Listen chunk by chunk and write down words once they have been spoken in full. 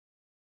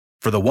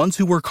For the ones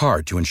who work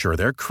hard to ensure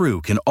their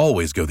crew can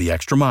always go the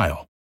extra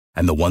mile,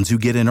 and the ones who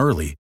get in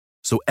early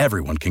so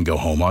everyone can go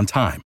home on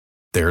time,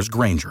 there's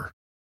Grainger,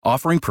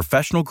 offering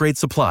professional-grade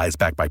supplies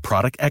backed by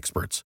product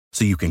experts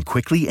so you can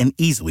quickly and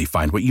easily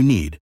find what you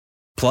need.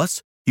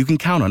 Plus, you can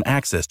count on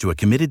access to a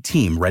committed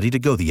team ready to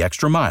go the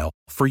extra mile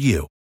for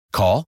you.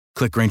 Call,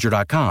 click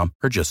Grainger.com,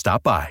 or just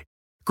stop by.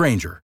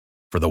 Grainger,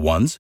 for the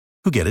ones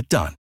who get it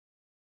done.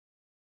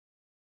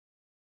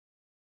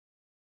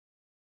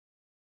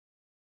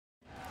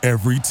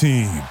 Every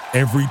team,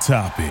 every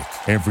topic,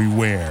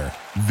 everywhere.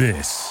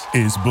 This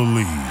is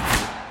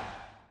Believe.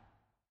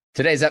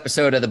 Today's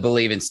episode of the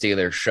Believe in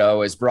Steelers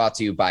show is brought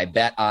to you by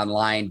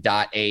betonline.ag.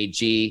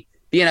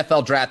 The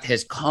NFL draft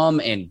has come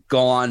and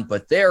gone,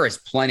 but there is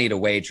plenty to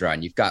wager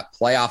on. You've got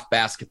playoff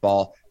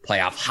basketball,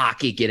 playoff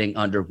hockey getting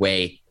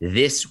underway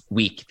this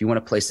week. If you want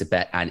to place a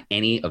bet on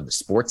any of the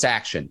sports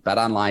action,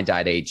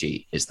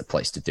 betonline.ag is the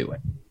place to do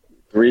it.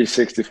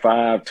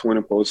 365,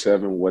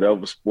 24/7,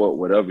 whatever sport,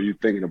 whatever you're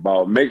thinking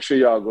about. Make sure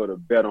y'all go to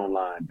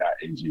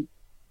betonline.ag.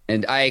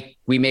 And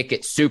we make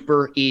it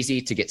super easy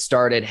to get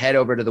started. Head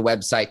over to the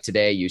website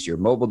today. Use your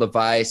mobile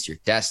device, your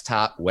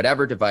desktop,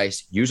 whatever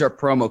device. Use our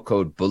promo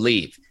code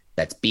BELIEVE.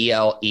 That's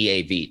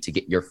BLEAV to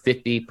get your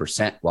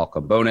 50%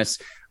 welcome bonus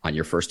on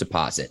your first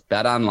deposit.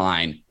 Bet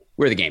online,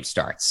 where the game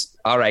starts.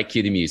 All right,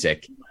 cue the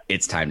music.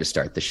 It's time to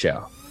start the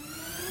show.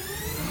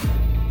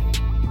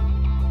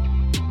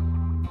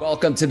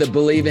 Welcome to the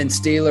Believe in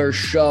Steelers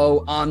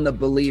show on the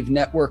Believe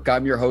Network.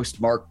 I'm your host,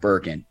 Mark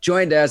Bergen,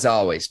 joined as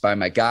always by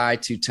my guy,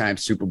 two-time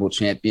Super Bowl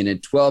champion and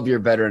 12-year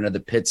veteran of the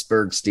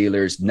Pittsburgh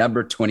Steelers,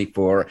 number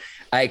 24,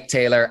 Ike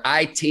Taylor.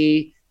 IT,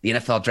 the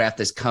NFL draft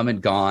has come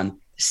and gone.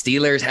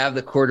 Steelers have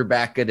the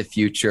quarterback of the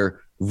future.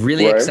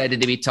 Really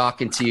excited to be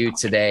talking to you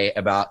today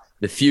about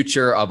the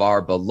future of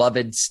our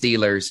beloved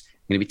Steelers.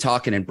 We're going to be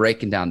talking and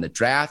breaking down the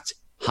draft.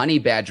 Honey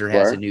Badger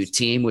has a new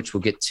team, which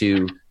we'll get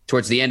to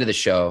towards the end of the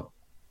show.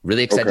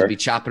 Really excited to be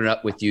chopping it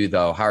up with you,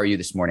 though. How are you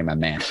this morning, my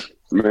man?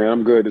 Man,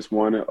 I'm good this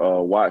morning.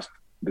 Watched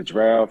the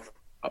draft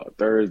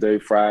Thursday,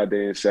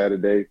 Friday, and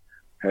Saturday.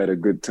 Had a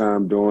good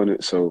time doing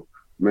it. So,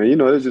 man, you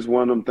know, it's just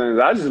one of them things.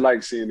 I just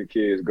like seeing the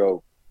kids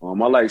go. I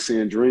like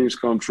seeing dreams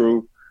come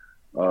true.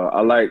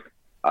 I like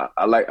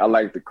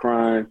the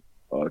crying,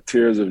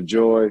 tears of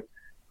joy.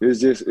 It's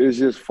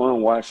just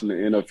fun watching the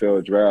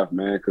NFL draft,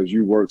 man, because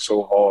you work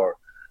so hard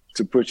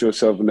to put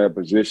yourself in that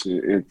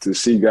position and to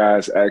see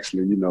guys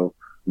actually, you know,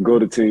 go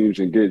to teams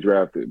and get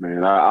drafted,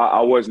 man.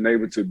 I wasn't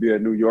able to be a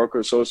New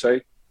Yorker, so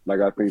say.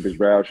 Like, I think the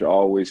draft should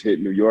always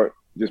hit New York,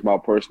 just my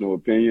personal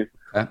opinion.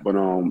 Okay. But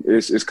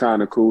it's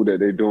kind of cool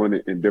that they're doing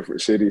it in different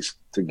cities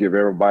to give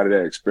everybody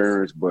that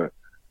experience. But,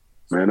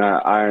 man,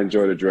 I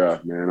enjoy the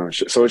draft, man.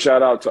 So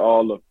shout out to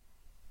all the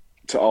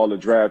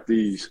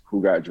draftees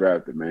who got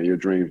drafted, man. Your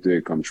dreams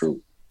did come true.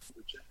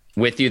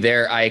 With you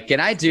there, Ike.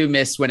 And I do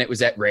miss when it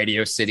was at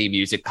Radio City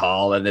Music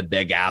Hall and the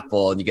Big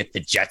Apple and you get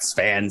the Jets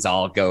fans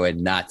all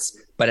going nuts.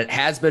 But it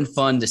has been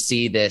fun to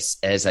see this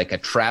as like a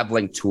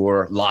traveling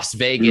tour, Las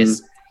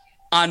Vegas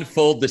on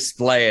full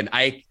display. And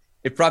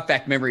it brought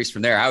back memories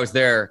from there. I was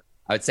there,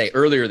 I would say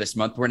earlier this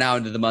month. We're now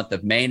into the month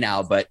of May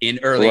now, but in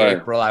early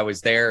April, I was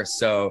there.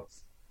 So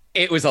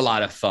it was a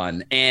lot of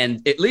fun.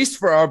 And at least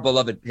for our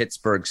beloved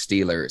Pittsburgh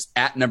Steelers,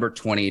 at number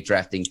 20,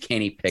 drafting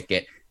Kenny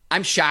Pickett.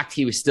 I'm shocked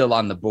he was still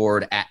on the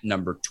board at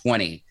number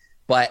 20.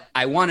 But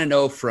I want to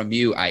know from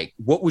you, Ike,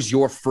 what was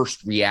your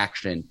first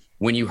reaction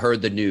when you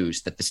heard the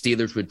news that the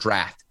Steelers would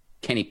draft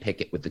Kenny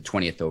Pickett with the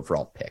 20th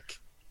overall pick?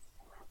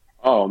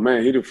 Oh,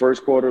 man, he the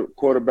first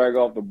quarterback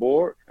off the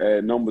board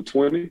at number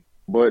 20.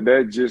 But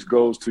that just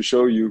goes to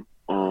show you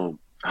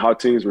how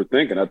teams were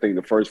thinking. I think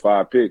the first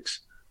 5 picks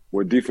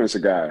were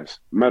defensive guys.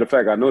 Matter of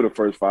fact, I know the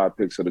first 5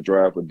 picks of the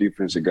draft were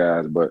defensive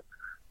guys. But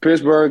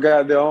Pittsburgh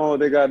got their own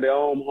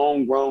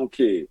homegrown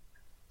kid.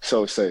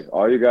 So say,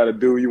 all you got to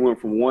do, you went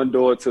from one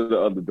door to the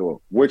other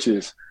door, which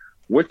is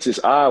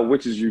odd,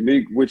 which is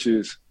unique,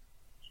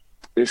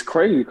 it's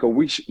crazy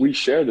because we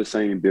share the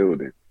same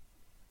building,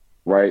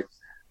 right?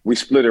 We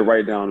split it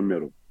right down the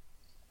middle.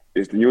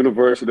 It's the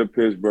University of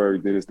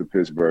Pittsburgh, then it's the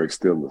Pittsburgh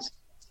Steelers.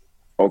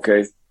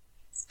 Okay?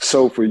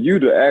 So for you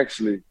to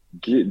actually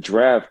get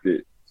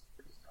drafted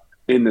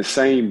in the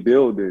same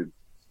building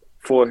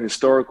for a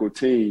historical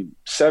team,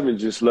 7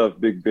 just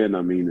left Big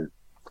Ben,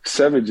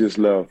 7 just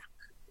left.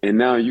 And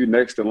now you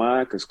next in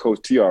line because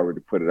Coach T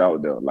already put it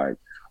out there. Like,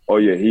 oh,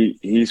 yeah,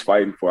 he's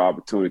fighting for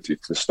opportunity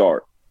to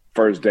start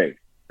first day.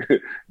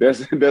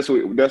 That's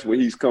what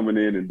he's coming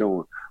in and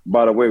doing.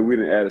 By the way, we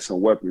done added some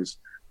weapons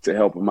to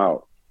help him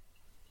out.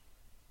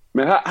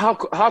 Man,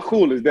 how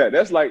cool is that?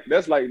 That's like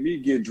me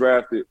getting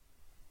drafted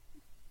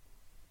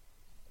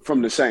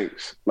from the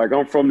Saints. Like,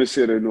 I'm from the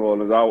city of New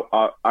Orleans.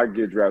 I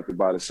get drafted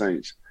by the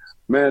Saints.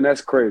 Man,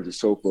 that's crazy.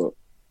 So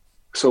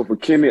for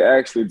Kenny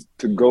actually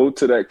to go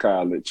to that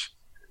college,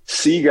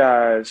 see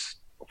guys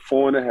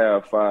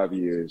 4.5, 5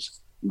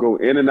 years, go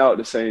in and out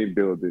the same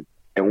building,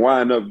 and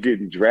wind up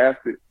getting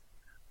drafted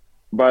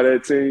by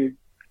that team.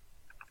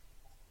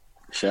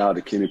 Shout out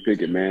to Kenny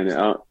Pickett, man.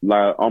 And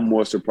I'm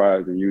more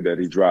surprised than you that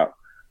he dropped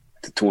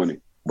to 20.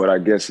 but I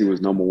guess he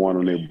was number one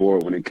on their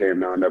board when it came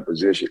down to that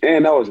position.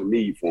 And that was a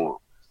need for him,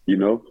 you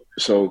know?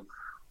 So,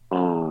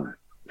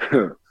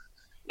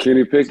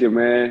 Kenny Pickett,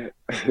 man,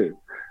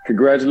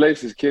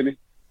 congratulations, Kenny.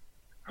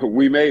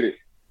 We made it.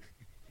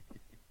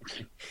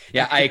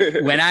 Yeah,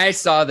 when I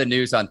saw the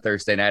news on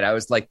Thursday night, I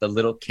was like the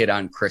little kid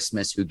on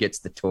Christmas who gets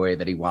the toy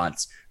that he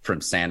wants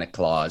from Santa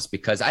Claus,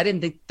 because I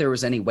didn't think there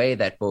was any way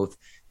that both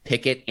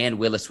Pickett and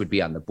Willis would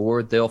be on the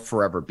board. They'll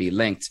forever be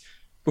linked.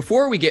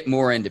 Before we get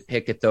more into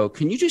Pickett, though,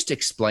 can you just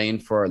explain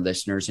for our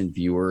listeners and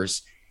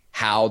viewers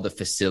how the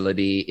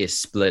facility is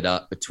split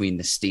up between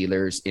the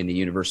Steelers and the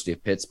University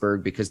of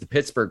Pittsburgh? Because the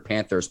Pittsburgh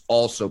Panthers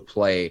also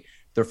play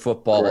their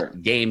football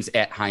games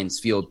at Heinz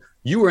Field.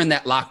 You were in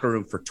that locker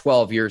room for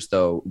 12 years,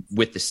 though,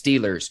 with the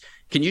Steelers.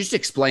 Can you just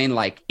explain,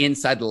 like,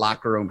 inside the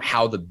locker room,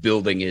 how the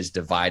building is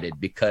divided?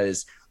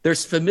 Because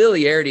there's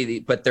familiarity,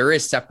 but there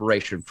is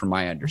separation from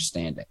my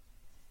understanding.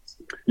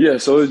 Yeah,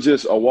 so it's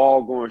just a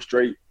wall going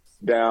straight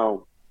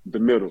down the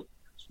middle.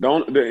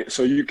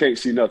 So you can't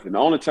see nothing. The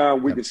only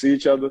time we can see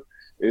each other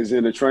is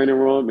in the training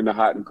room in the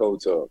hot and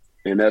cold tub,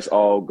 and that's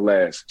all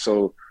glass.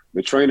 So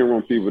the training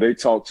room people, they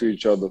talk to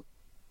each other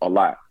a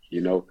lot,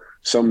 you know.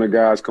 Some of the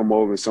guys come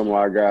over and some of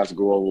our guys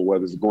go over,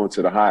 whether it's going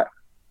to the hot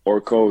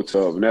or cold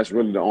tub. And that's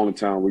really the only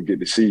time we get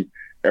to see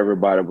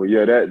everybody. But,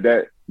 yeah,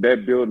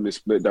 that building is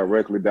split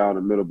directly down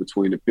the middle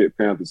between the Pitt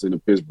Panthers and the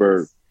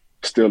Pittsburgh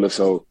Steelers.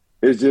 So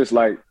it's just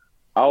like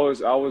I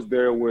was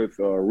there with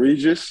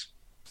Regis,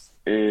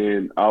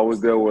 and I was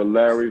there with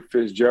Larry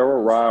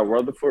Fitzgerald, Ryan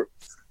Rutherford.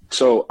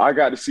 So I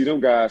got to see them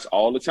guys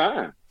all the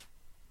time,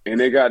 and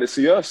they got to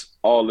see us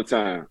all the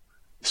time.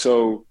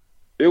 So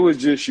it was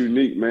just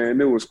unique, man.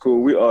 It was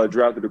cool. We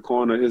drafted a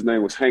corner. His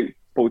name was Hank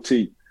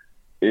Poteet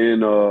in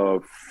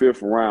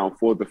fourth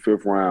or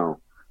fifth round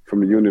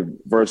from the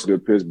University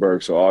of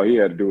Pittsburgh. So all he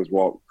had to do was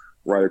walk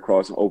right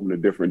across and open a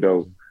different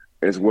door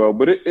as well.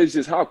 But it's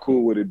just, how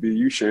cool would it be?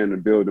 You sharing a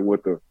building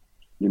with a,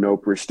 you know,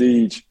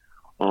 prestige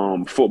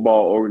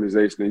football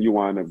organization, and you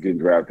wind up getting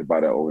drafted by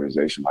that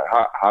organization. Like,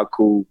 how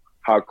cool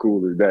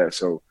is that?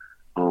 So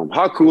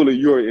how cool are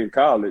you in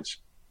college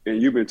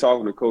and you've been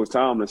talking to Coach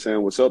Tomlin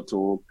saying what's up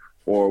to him,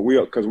 or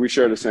because we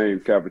share the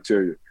same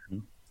cafeteria,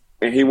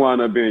 and he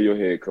wound up being your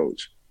head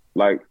coach.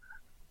 Like,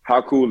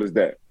 how cool is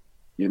that?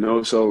 You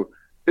know, so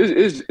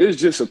it's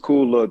just a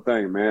cool little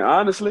thing, man.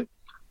 Honestly,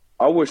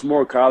 I wish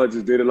more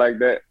colleges did it like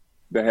that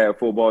have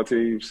football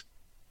teams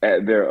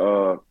at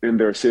their in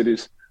their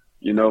cities,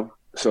 you know.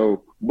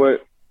 So,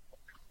 but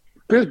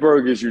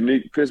Pittsburgh is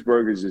unique.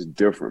 Pittsburgh is just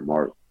different,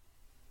 Mark.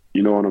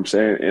 You know what I'm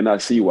saying? And I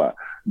see why.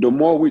 The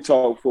more we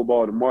talk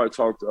football, the more I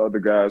talk to other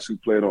guys who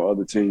played on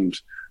other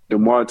teams, the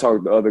more I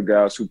talk to other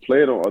guys who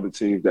played on other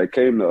teams that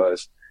came to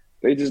us,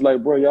 they just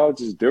like, bro, y'all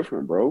just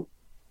different, bro.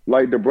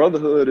 Like, the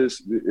brotherhood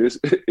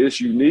is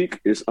unique.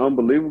 It's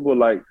unbelievable.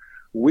 Like,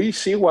 we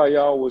see why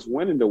y'all was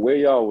winning the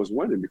way y'all was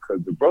winning,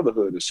 because the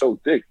brotherhood is so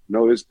thick. You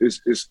know,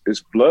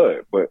 it's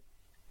blood. But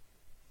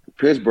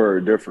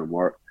Pittsburgh different,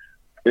 Mark.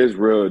 It's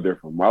real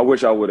different. I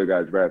wish I would have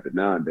got drafted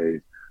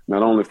nowadays,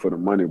 not only for the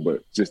money,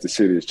 but just the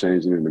city is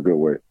changing in a good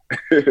way.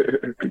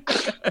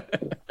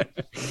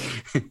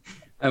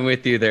 I'm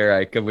with you there,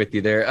 Ike. I'm with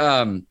you there.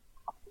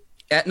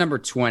 At number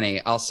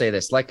 20, I'll say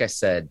this. Like I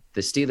said,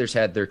 the Steelers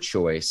had their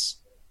choice,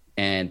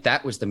 and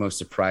that was the most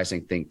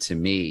surprising thing to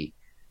me.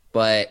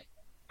 But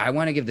I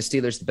want to give the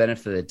Steelers the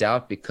benefit of the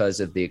doubt because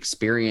of the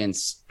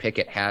experience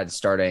Pickett had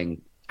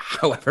starting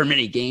however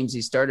many games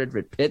he started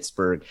with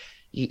Pittsburgh.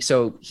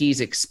 So he's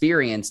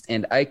experienced,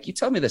 and Ike, you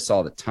tell me this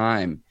all the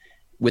time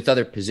with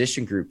other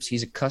position groups.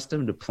 He's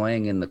accustomed to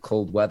playing in the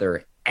cold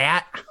weather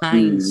at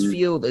Heinz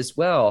Field as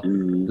well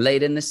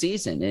late in the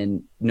season,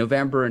 in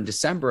November and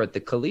December at the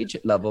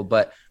collegiate level,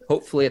 but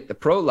hopefully at the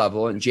pro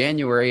level in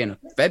January and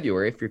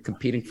February if you're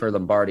competing for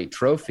Lombardi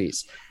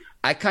trophies.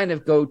 I kind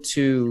of go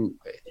to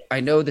 – I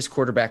know this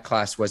quarterback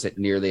class wasn't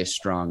nearly as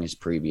strong as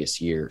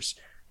previous years,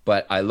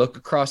 but I look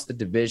across the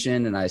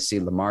division and I see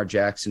Lamar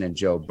Jackson and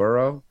Joe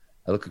Burrow.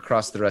 I look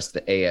across the rest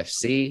of the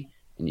AFC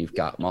and you've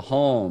got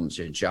Mahomes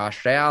and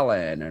Josh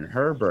Allen and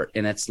Herbert,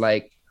 and it's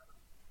like –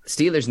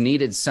 Steelers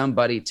needed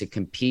somebody to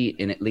compete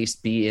and at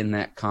least be in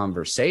that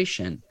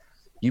conversation.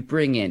 You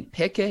bring in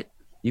Pickett,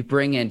 you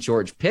bring in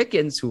George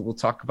Pickens, who we'll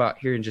talk about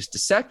here in just a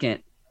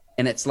second,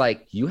 and it's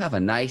like you have a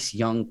nice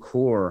young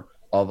core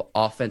of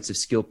offensive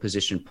skill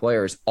position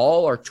players.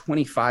 All are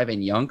 25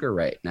 and younger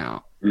right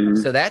now.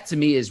 So that to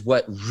me is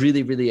what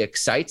really, really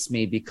excites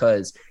me,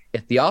 because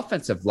if the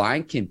offensive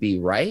line can be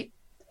right,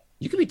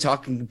 you could be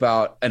talking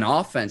about an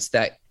offense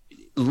that,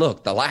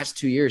 look, the last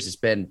 2 years has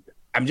been,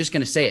 I'm just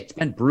going to say it's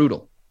been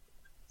brutal.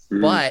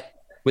 But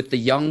with the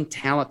young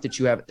talent that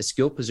you have at the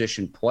skill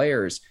position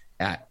players,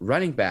 at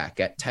running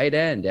back, at tight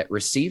end, at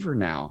receiver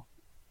now,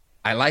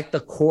 I like the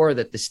core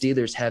that the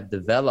Steelers have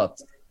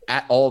developed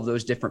at all of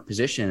those different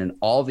positions, and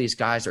all these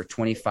guys are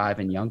 25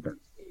 and younger.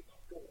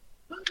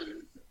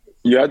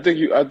 Yeah, I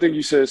think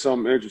you said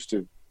something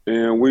interesting,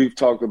 and we've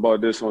talked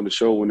about this on the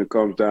show when it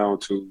comes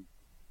down to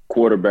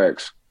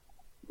quarterbacks.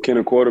 Can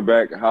a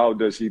quarterback, how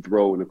does he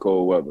throw in the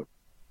cold weather?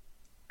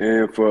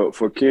 and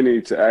for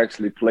Kenny to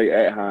actually play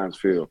at Heinz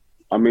Field.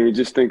 I mean,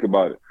 just think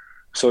about it.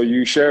 So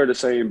you share the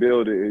same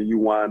building and you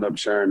wind up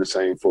sharing the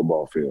same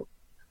football field.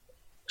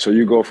 So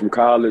you go from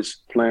college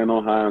playing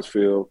on Heinz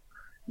Field,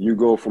 you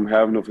go from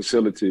having a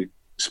facility,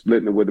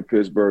 splitting it with the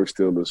Pittsburgh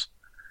Steelers.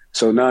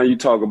 So now you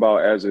talk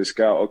about as a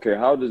scout, okay,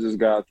 how does this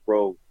guy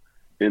throw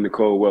in the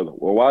cold weather?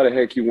 Well, why the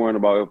heck you worrying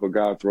about if a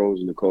guy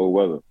throws in the cold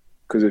weather?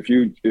 Because if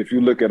you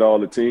look at all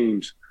the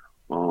teams,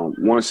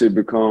 once it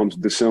becomes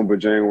December,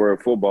 January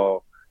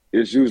football,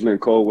 it's usually in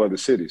cold weather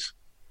cities,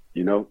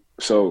 you know?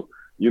 So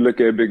you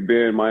look at Big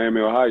Ben,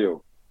 Miami,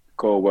 Ohio,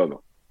 cold weather.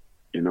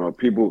 You know,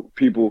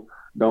 people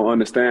don't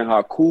understand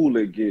how cool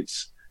it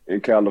gets in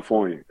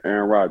California.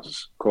 Aaron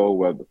Rodgers, cold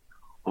weather.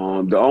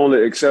 The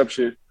only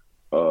exception,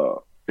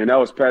 and that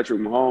was Patrick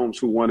Mahomes,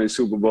 who won a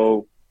Super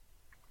Bowl.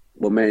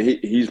 But, man,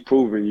 he's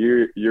proven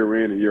year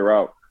in and year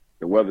out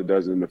the weather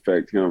doesn't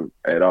affect him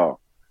at all.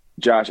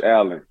 Josh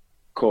Allen,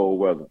 cold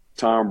weather.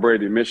 Tom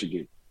Brady,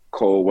 Michigan,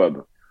 cold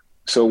weather.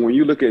 So when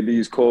you look at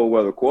these cold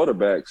weather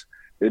quarterbacks,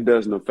 it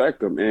doesn't affect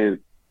them. And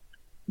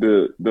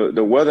the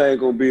weather ain't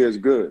going to be as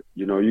good.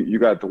 You know, you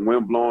got the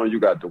wind blowing, you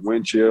got the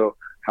wind chill.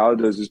 How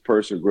does this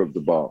person grip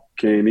the ball?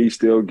 Can he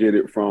still get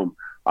it from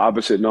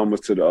opposite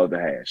numbers to the other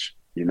hash?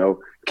 You know,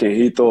 can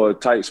he throw a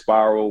tight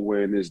spiral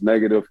when it's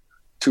 -2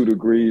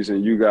 degrees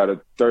and you got a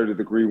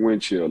 30-degree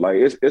wind chill? Like,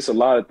 it's a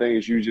lot of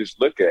things you just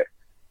look at.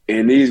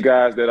 And these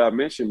guys that I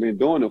mentioned been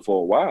doing it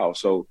for a while.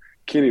 So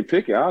Kenny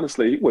Pickett,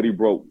 honestly, he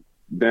broke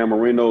Dan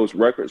Marino's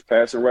records,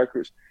 passing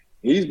records.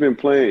 He's been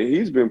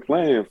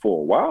playing for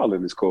a while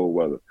in this cold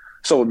weather.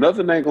 So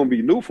nothing ain't gonna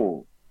be new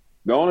for him.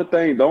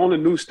 The only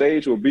new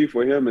stage will be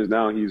for him is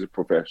now he's a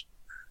professional.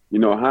 You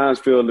know, Heinz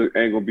Field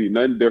ain't gonna be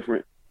nothing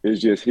different.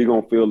 It's just he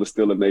gonna feel the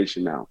Steeler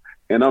Nation now.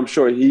 And I'm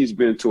sure he's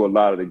been to a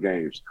lot of the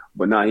games,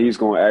 but now he's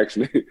gonna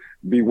actually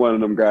be one of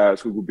them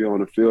guys who will be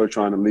on the field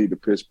trying to lead the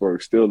Pittsburgh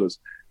Steelers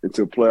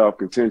into playoff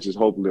contentions,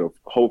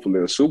 hopefully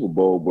a Super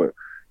Bowl. But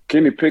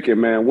Kenny Pickett,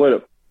 man,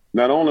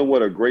 not only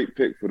what a great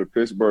pick for the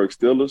Pittsburgh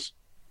Steelers,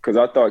 because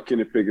I thought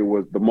Kenny Pickett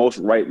was the most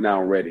right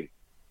now ready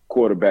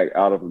quarterback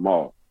out of them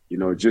all. You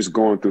know, just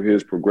going through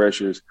his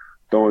progressions,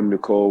 throwing in the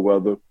cold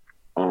weather,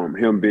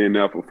 him being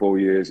there for 4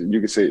 years, and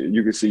you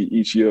can see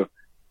each year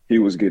he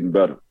was getting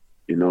better.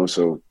 You know,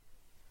 so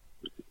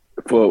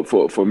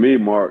for me,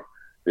 Mark,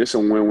 it's a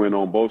win-win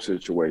on both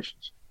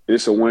situations.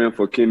 It's a win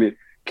for Kenny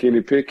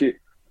Pickett,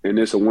 and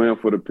it's a win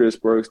for the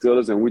Pittsburgh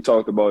Steelers. And we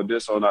talked about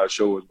this on our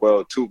show as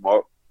well too,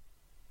 Mark.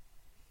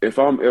 If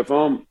I'm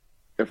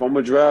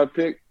a draft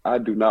pick, I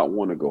do not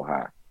want to go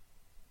high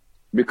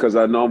because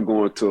I know I'm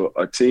going to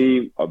a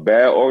team, a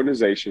bad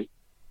organization.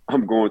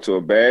 I'm going to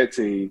a bad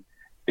team.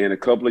 In a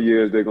couple of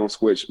years, they're going to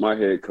switch my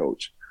head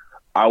coach.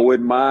 I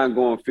wouldn't mind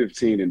going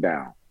 15 and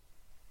down.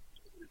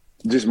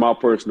 Just my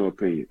personal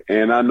opinion.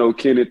 And I know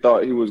Kenny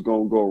thought he was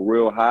going to go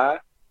real high,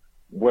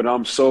 but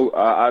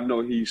I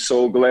know he's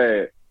so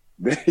glad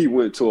that he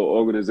went to an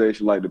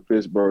organization like the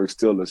Pittsburgh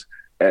Steelers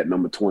at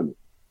number 20.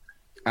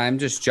 I'm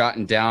just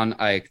jotting down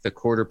like the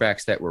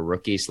quarterbacks that were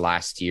rookies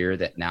last year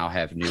that now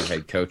have new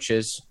head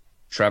coaches.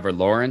 Trevor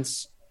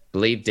Lawrence,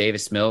 believe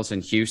Davis Mills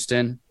in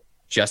Houston,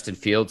 Justin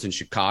Fields in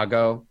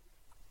Chicago.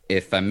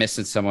 If I'm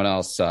missing someone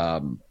else,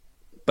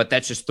 but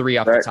that's just three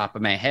off the top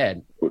of my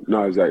head.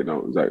 No, Zach,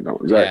 no.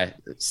 Yeah,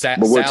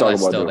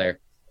 Salah's still there.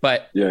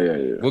 But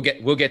yeah.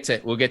 We'll get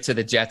to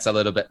the Jets a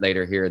little bit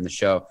later here in the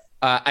show.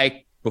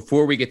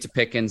 Before we get to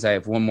Pickens, I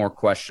have one more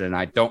question.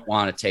 I don't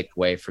want to take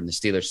away from the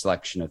Steelers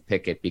selection of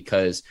Pickett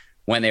because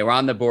when they were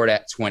on the board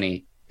at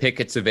 20,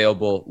 Pickett's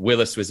available,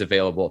 Willis was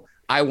available.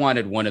 I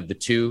wanted one of the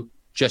two,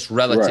 just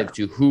relative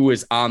to who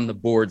was on the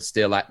board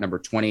still at number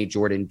 20.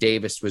 Jordan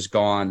Davis was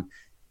gone.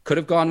 Could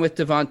have gone with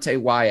Devontae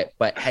Wyatt,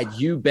 but had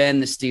you been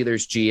the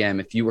Steelers GM,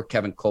 if you were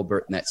Kevin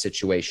Colbert in that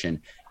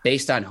situation,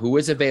 based on who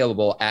was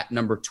available at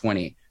number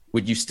 20,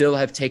 would you still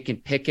have taken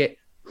Pickett?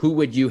 Who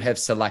would you have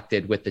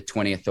selected with the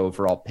 20th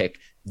overall pick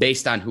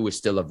based on who was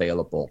still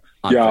available?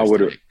 I would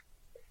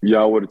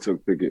have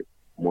took Pickett,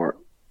 Mark.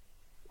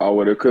 I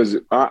would have, because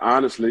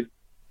honestly,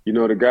 you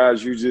know, the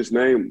guys you just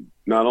named,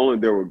 not only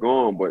they were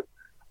gone, but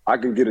I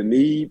can get a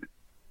need,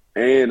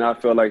 and I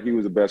felt like he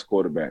was the best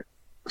quarterback.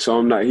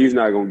 So he's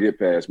not going to get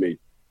past me.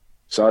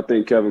 So I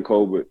think Kevin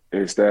Colbert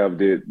and staff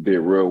did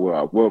real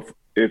well. Well,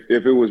 if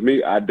it was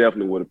me, I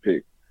definitely would have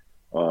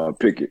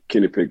picked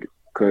Kenny Pickett,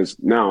 because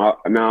now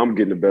I'm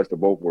getting the best of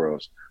both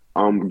worlds.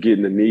 I'm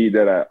getting the need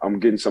I'm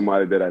getting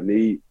somebody that I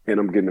need, and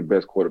I'm getting the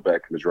best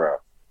quarterback in the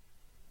draft.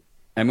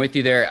 I'm with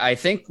you there. I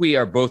think we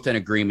are both in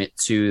agreement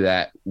too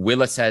that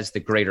Willis has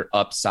the greater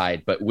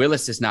upside, but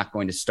Willis is not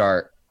going to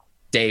start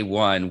day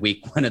one,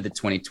 week one of the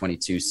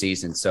 2022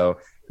 season. So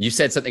you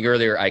said something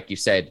earlier, Ike. You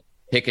said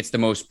Pickett's the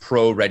most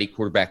pro-ready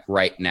quarterback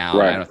right now.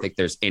 Right. I don't think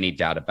there's any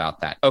doubt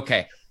about that.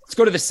 Okay, let's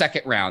go to the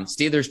second round.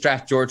 Steelers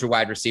draft Georgia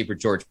wide receiver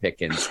George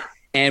Pickens.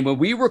 And when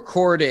we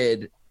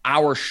recorded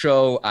our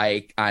show,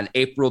 Ike, on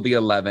April the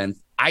 11th,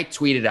 I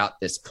tweeted out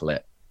this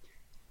clip.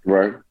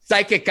 Right.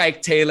 Psychic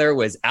Ike Taylor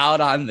was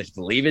out on the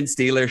Believe in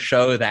Steelers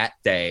show that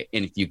day.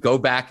 And if you go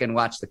back and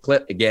watch the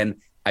clip again,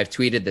 I've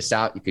tweeted this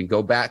out. You can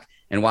go back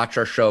and watch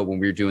our show when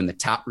we were doing the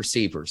top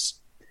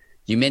receivers.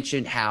 You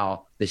mentioned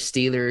how the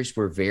Steelers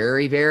were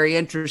very, very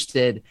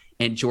interested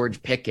in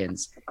George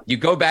Pickens. You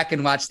go back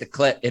and watch the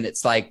clip, and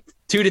it's like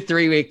 2 to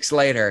 3 weeks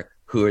later,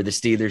 who are the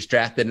Steelers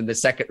drafted in the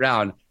second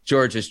round?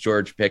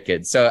 George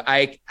Pickens. So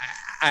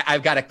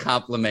I've got to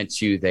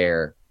compliment you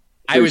there.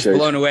 I was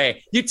blown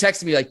away. You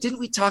texted me like, didn't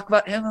we talk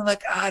about him? I'm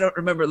like, I don't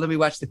remember. Let me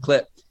watch the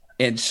clip.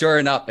 And sure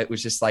enough, it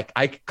was just like,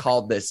 I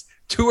called this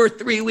 2 or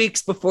 3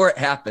 weeks before it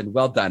happened.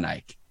 Well done,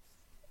 Ike.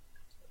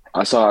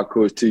 I saw how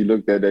Coach T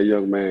looked at that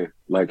young man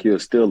like he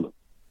was Steeler.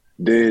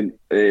 Then,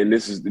 and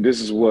this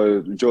is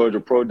what Georgia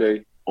Pro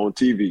Day on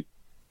TV.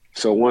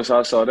 So once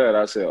I saw that,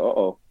 I said,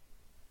 uh-oh.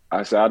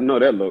 I said, I know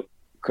that look,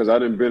 because I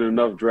didn't been in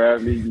enough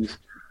draft meetings.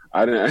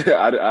 I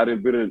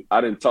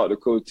didn't talk to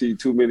Coach T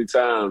too many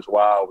times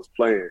while I was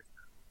playing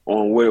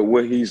on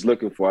what he's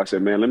looking for. I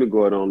said, man, let me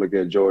go ahead and look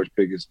at George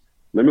Pickens.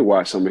 Let me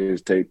watch some of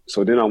his tape.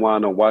 So then I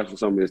wound up watching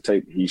some of his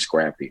tape. He's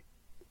scrappy.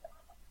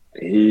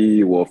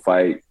 He will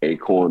fight a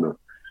corner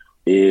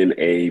in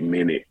a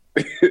minute.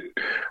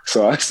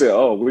 So I said,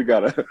 oh, we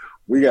got a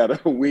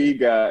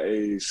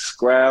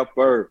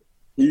scrapper.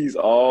 He's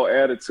all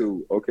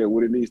attitude. Okay,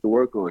 what he needs to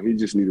work on, he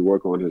just needs to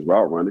work on his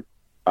route running.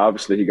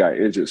 Obviously, he got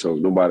injured, so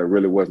nobody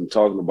really wasn't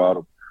talking about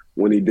him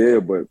when he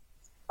did. But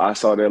I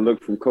saw that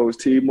look from Coach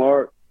T,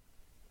 Mark.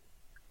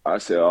 I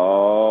said,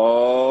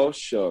 oh,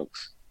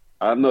 shucks.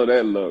 I know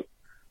that look.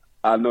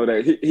 I know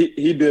that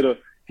he did a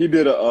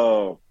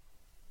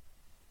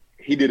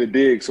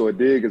dig. So a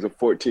dig is a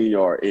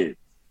 14-yard in,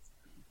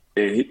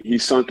 and he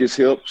sunk his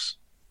hips.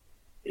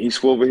 He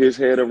swiveled his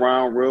head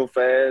around real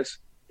fast.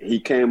 He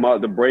came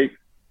out the break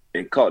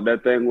and caught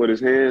that thing with his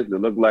hands. And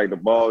it looked like the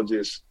ball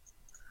just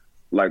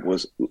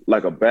was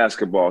like a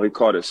basketball. He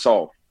caught it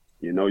soft.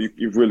 You know,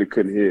 you really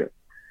couldn't hear it.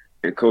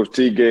 And Coach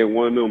T gave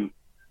one of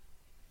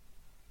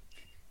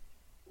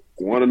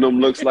them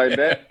looks like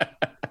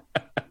that.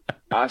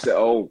 I said,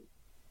 oh.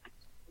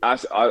 I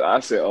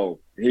said, oh.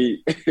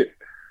 He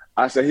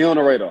on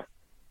the radar.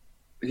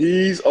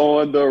 He's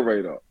on the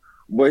radar.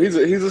 But he's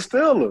a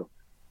Steeler.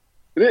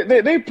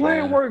 They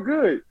playing work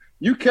good.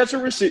 You catch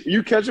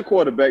a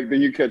quarterback,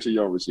 then you catch a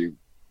young receiver.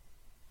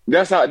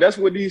 That's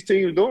what these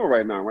teams doing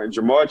right now, right?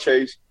 Jamar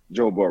Chase,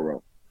 Joe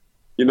Burrow.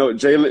 You know,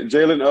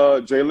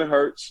 Jalen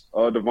Hurts,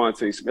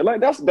 Devontae Smith.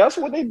 Like that's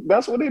what they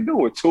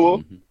doing.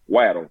 Tua,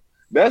 Waddle.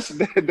 That's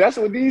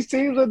what these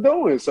teams are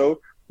doing. So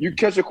you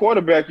catch a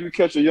quarterback, you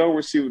catch a young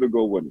receiver to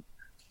go with it.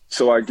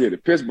 So I get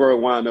it.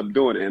 Pittsburgh wound up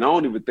doing it, and I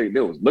don't even think they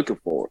was looking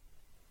for it.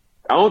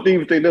 I don't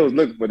even think they was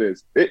looking for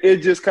this. It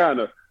just kind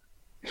of.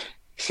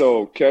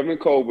 So Kevin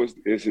Cole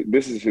this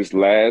is his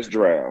last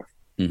draft,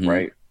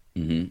 right?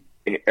 Mm-hmm.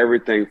 And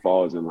everything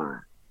falls in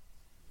line.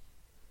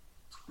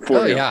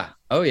 Oh yeah.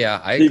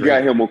 I agree. He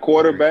got him a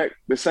quarterback.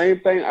 The same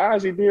thing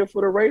Ozzie did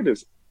for the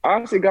Raiders.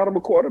 Ozzie got him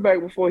a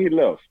quarterback before he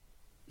left.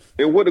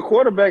 And with the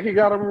quarterback, he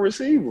got him a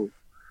receiver.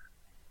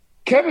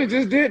 Kevin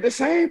just did the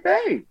same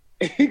thing.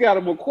 He got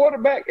him a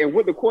quarterback, and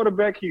with the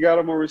quarterback, he got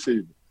him a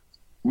receiver.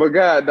 But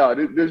God,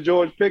 dog, this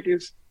George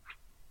Pickens,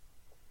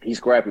 he's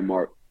scrappy,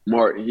 Mark.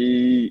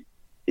 He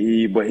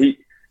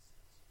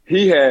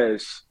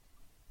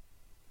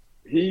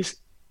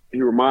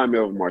reminds me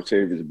of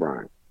Martavis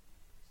Bryant.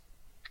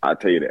 I'll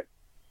tell you that.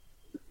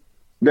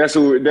 That's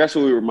who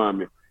he remind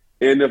me.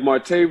 And if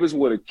Martavis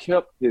would have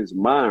kept his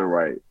mind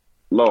right,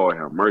 Lord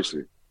have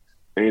mercy,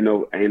 ain't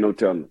no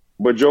telling.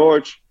 But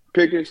George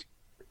Pickens,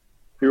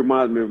 he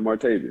reminds me of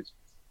Martavis.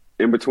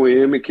 In between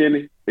him and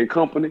Kenny and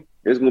company,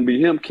 it's gonna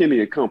be him, Kenny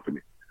and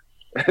company.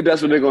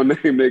 That's what they're gonna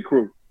name their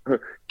crew,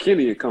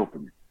 Kenny and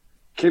company.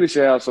 Kenny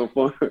should have some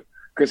fun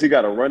because he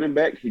got a running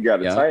back, he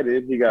got a tight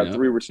end, he got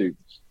 3 receivers.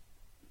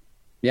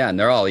 Yeah, and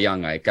they're all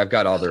young, Ike. I've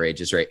got all their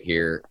ages right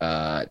here.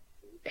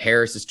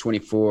 Harris is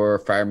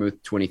 24,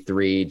 Freiermuth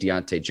 23,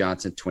 Deontay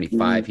Johnson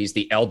 25. He's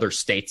the elder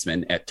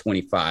statesman at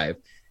 25.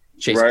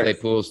 Chase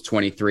Claypool's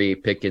 23,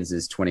 Pickens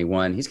is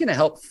 21. He's going to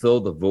help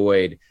fill the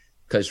void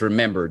because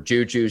remember,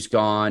 Juju's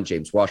gone,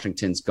 James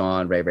Washington's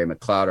gone, Ray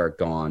McLeod are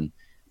gone.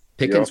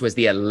 Pickens was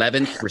the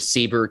 11th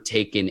receiver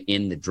taken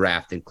in the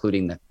draft,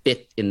 including the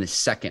 5th in the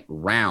second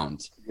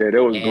round. Yeah,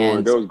 that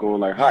was going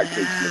like hotcakes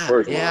in the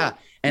first round. Yeah.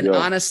 And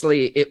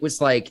honestly, it was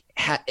like,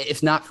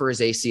 if not for his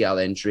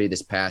ACL injury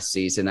this past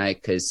season,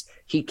 because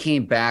he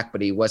came back,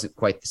 but he wasn't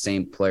quite the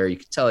same player. You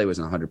could tell he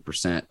wasn't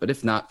 100%. But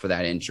if not for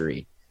that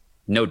injury,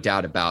 no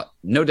doubt about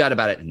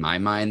it in my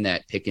mind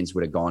that Pickens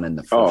would have gone in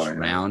the first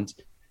round.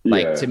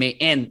 To me,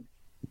 and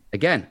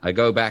again, I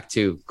go back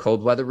to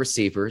cold weather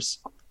receivers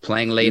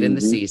playing late in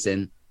the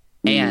season.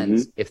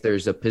 And if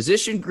there's a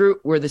position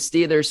group where the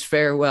Steelers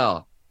fare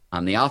well,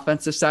 on the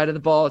offensive side of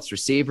the ball, it's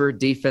receiver.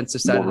 Defensive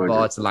side 100. Of the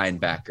ball, it's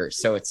linebacker.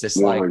 So it's just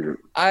 100.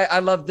 Like, I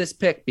love this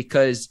pick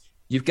because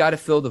you've got to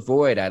fill the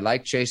void. I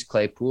like Chase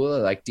Claypool. I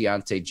like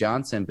Deontay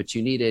Johnson, but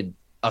you needed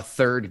a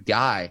third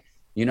guy.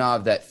 You know,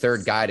 have that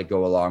third guy to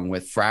go along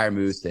with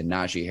Freiermuth and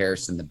Najee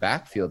Harris in the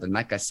backfield. And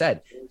like I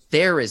said,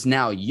 there is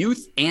now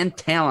youth and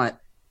talent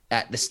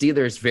at the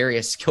Steelers'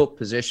 various skill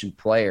position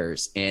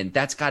players. And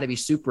that's got to be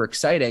super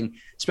exciting,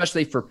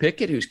 especially for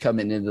Pickett, who's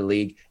coming into the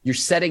league. You're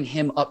setting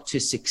him up to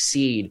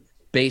succeed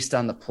based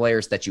on the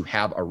players that you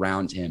have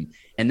around him.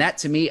 And that,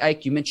 to me,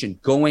 Ike, you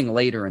mentioned going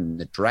later in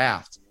the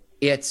draft.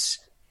 It's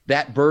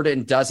that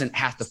burden doesn't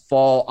have to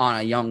fall on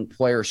a young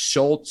player's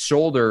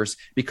shoulders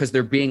because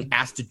they're being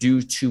asked to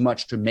do too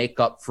much to make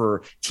up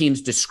for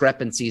teams'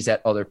 discrepancies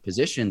at other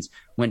positions.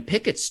 When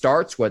Pickett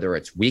starts, whether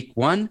it's week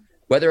 1,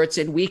 whether it's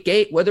in week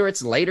 8, whether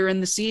it's later in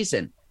the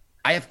season,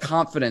 I have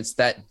confidence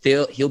that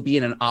he'll be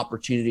in an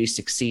opportunity to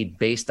succeed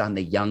based on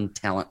the young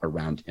talent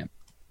around him.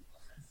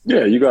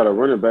 Yeah, you got a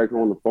running back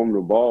on the phone of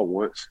the ball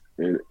once,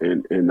 and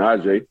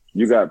Najee.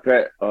 You got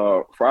Pat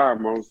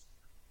Freiermuth.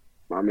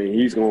 I mean,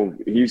 he's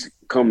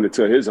coming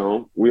into his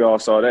own. We all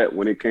saw that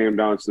when it came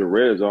down to the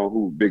red zone,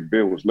 who Big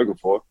Ben was looking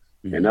for,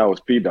 and that was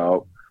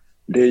P-Dog.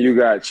 Then you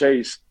got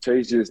Chase.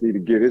 Chase just need to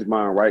get his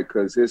mind right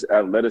because his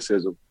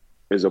athleticism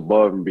is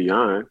above and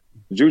beyond.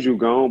 Juju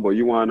gone, but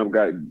you wind up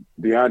got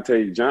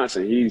Deontay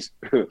Johnson. He's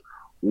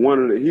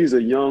he's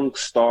a young,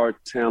 star,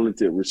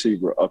 talented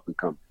receiver up and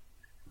coming.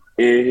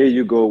 And here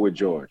you go with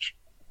George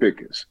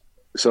Pickens.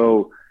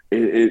 So,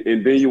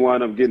 and then you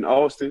wind up getting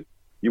Austin.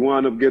 You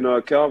wind up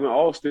getting Calvin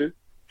Austin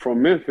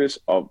from Memphis,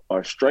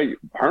 a straight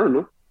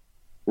burner,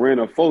 ran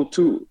a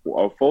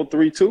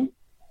 4.32.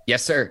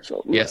 Yes, sir.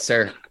 So, yes,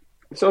 sir.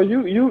 So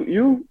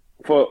you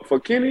for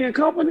Kenny and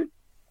Company,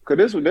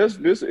 because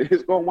this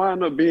is gonna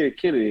wind up being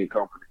Kenny and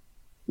Company.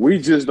 We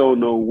just don't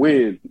know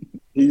when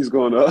he's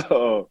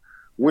gonna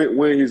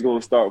when he's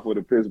gonna start for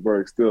the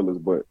Pittsburgh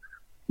Steelers, but.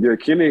 Yeah,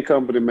 Kenny and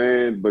Company,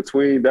 man,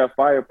 between that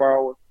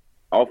firepower,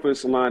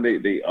 offensive line,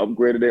 they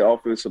upgraded their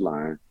offensive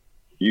line.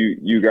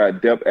 You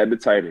got depth at the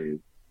tight end.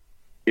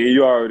 And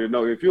you already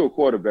know, if you're a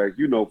quarterback,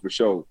 you know for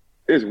sure,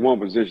 it's one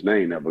position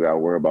they ain't never got to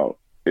worry about.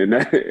 And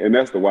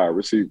that's the wide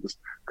receivers.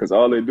 Because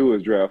all they do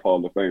is draft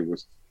Hall of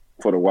Famers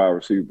for the wide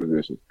receiver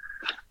position.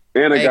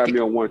 And they got me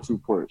a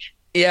 1-2 punch.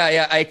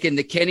 Yeah, Ike, in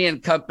the Kenny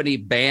and Company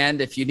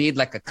band, if you need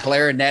like a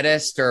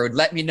clarinetist or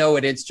let me know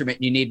what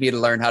instrument you need me to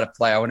learn how to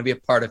play, I want to be a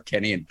part of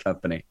Kenny and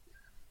Company.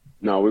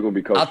 No, we're gonna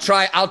be coaches.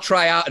 I'll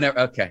try out.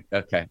 Okay.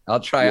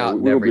 I'll try out.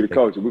 We're gonna be the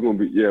coaches. We're gonna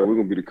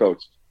be the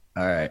coaches.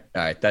 All right.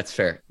 That's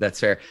fair.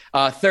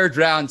 Third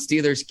round,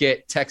 Steelers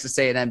get Texas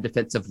A&M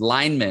defensive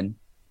lineman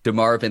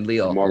DeMarvin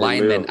Leal.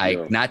 Lineman, Ike,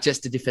 yeah. Not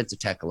just a defensive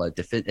tackle, a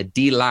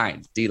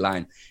D-line.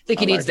 I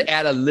think he needs to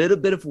add a little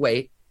bit of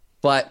weight.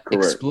 But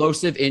correct.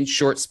 Explosive in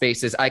short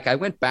spaces. I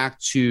went back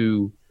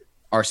to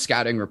our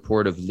scouting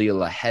report of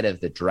Leal ahead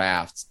of the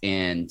draft,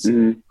 and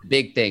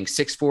big thing,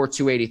 6'4",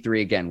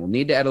 283 again. We'll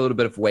need to add a little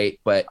bit of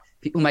weight, but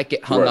people might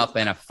get hung up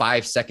in a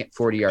 5-second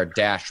 40-yard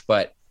dash.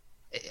 But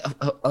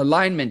a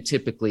lineman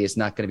typically is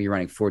not going to be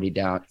running 40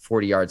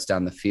 yards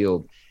down the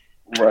field.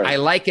 Right. I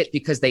like it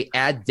because they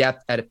add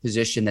depth at a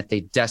position that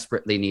they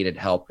desperately needed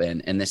help in.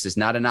 And this is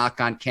not a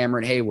knock on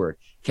Cameron Hayward.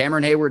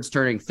 Cameron Hayward's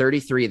turning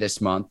 33 this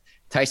month.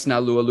 Tyson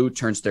Alualu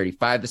turns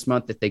 35 this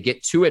month. If they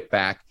get Tuitt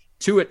back,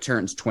 Tuitt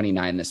turns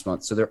 29 this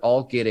month. So they're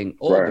all getting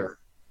older.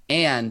 Right.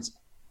 And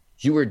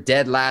you were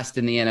dead last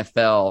in the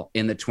NFL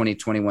in the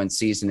 2021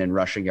 season in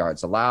rushing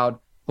yards allowed.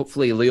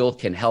 Hopefully Leal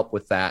can help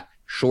with that,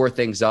 shore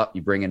things up.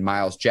 You bring in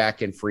Myles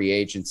Jack in free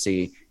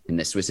agency. And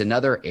this was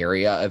another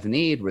area of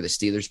need where the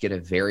Steelers get a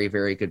very,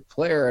 very good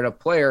player and a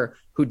player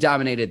who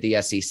dominated the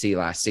SEC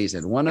last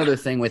season. One other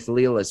thing with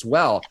Leal as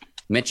well,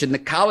 mentioned the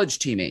college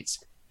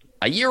teammates.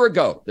 A year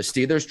ago, the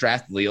Steelers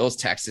drafted Leal's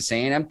Texas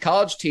A&M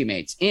college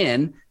teammates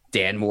in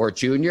Dan Moore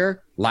Jr.,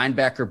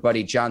 linebacker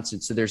Buddy Johnson.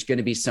 So there's going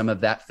to be some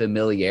of that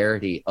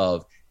familiarity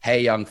of,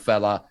 hey, young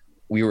fella,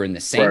 we were in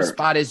the same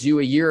spot as you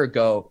a year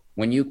ago.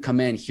 When you come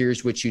in,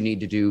 here's what you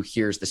need to do.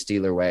 Here's the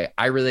Steeler way.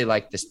 I really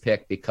like this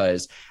pick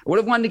because I would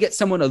have wanted to get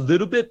someone a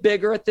little bit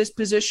bigger at this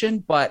position,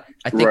 but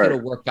I think it'll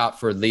work out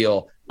for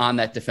Leal on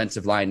that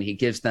defensive line. He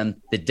gives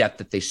them the depth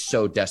that they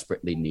so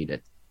desperately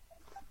needed.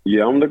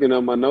 Yeah, I'm looking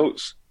at my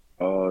notes.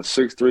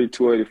 6'3",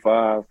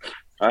 285.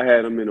 I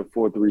had him in a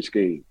 4-3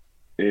 scheme.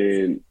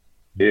 And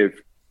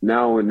if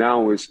now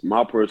it's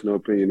my personal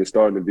opinion, it's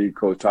starting to be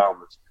Coach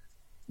Tomlin's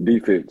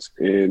defense.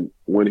 And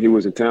when he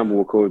was in Tampa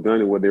with Coach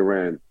Dunning, where they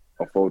ran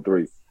a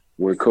 4-3.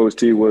 When Coach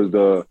T was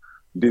the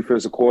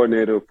defensive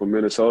coordinator for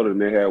Minnesota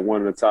and they had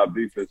one of the top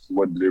defenses,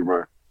 what did they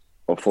run?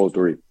 A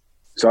 4-3.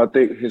 So I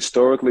think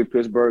historically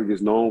Pittsburgh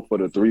is known for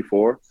the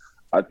 3-4.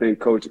 I think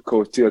Coach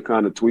T are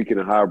kind of tweaking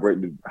and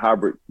hybrid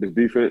the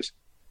defense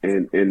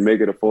and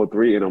make it a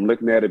 4-3. And I'm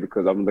looking at it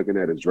because I'm looking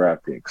at his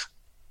draft picks.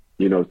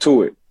 You know,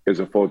 Tuitt is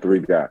a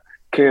 4-3 guy.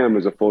 Cam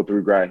is a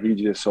 4-3 guy. He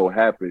just so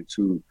happened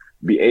to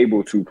be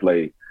able to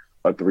play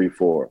a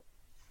 3-4.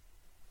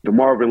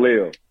 DeMarvin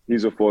Leal,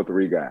 he's a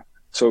 4-3 guy.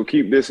 So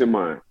keep this in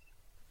mind.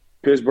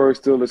 Pittsburgh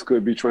Steelers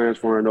could be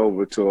transferring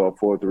over to a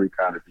 4-3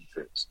 kind of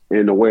defense.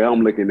 And the way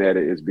I'm looking at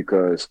it is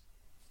because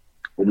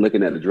I'm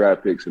looking at the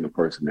draft picks and the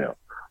personnel.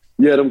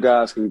 Yeah, them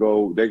guys can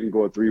go a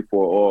 3-4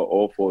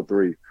 or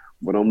 4-3,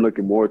 but I'm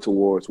looking more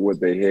towards what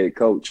their head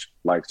coach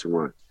likes to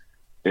run.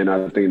 And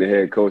I think the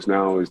head coach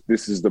now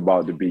this is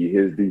about to be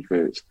his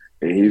defense,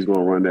 and he's going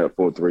to run that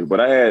 4-3. But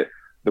I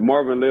the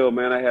Marvin Leo,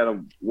 man, I had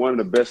him one of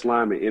the best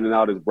linemen in and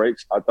out his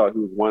breaks. I thought he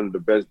was one of the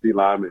best D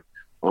linemen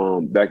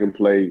that can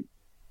play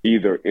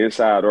either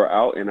inside or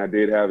out. And I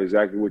did have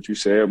exactly what you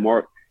said,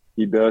 Mark.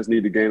 He does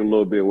need to gain a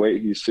little bit of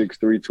weight. He's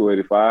 6'3",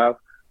 285.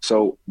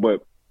 So,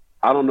 but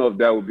I don't know if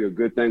that would be a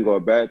good thing or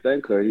a bad thing,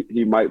 because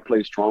he might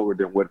play stronger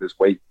than what his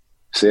weight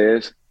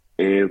says.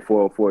 And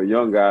for a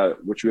young guy,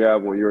 what you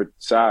have on your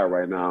side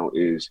right now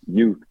is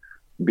youth,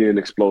 being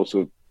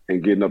explosive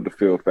and getting up the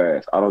field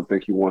fast. I don't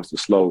think he wants to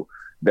slow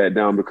that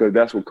down, because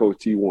that's what Coach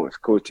T wants.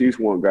 Coach T's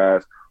want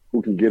guys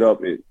who can get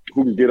up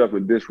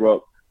and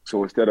disrupt.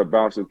 So instead of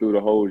bouncing through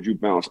the holes, you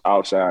bounce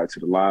outside to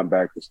the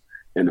linebackers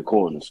and the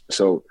corners.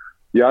 So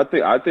yeah,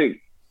 I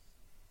think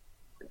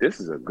this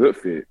is a good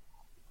fit.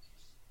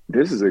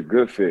 This is a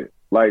good fit.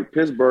 Like,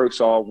 Pittsburgh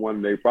solved one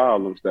of their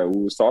problems that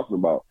we was talking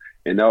about,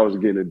 and that was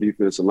getting a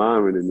defensive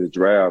lineman in this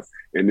draft.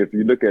 And if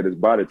you look at his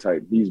body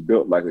type, he's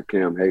built like a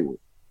Cam Hayward.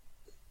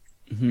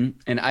 Mm-hmm.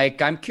 And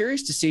I'm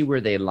curious to see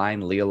where they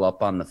line Leal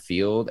up on the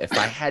field. If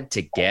I had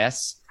to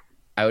guess,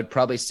 I would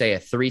probably say a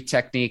 3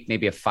 technique,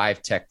 maybe a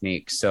 5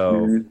 technique.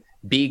 So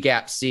B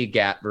gap, C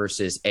gap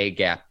versus A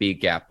gap, B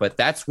gap. But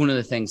that's one of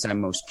the things that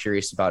I'm most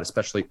curious about,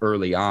 especially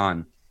early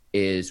on,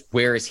 is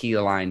where is he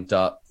lined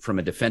up from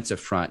a defensive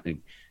front?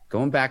 And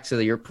going back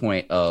to your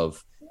point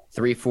of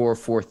 3-4,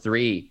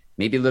 4-3,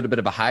 maybe a little bit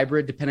of a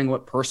hybrid, depending on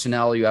what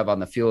personnel you have on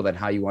the field and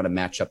how you want to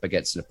match up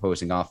against an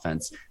opposing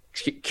offense.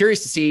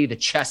 Curious to see the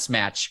chess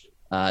match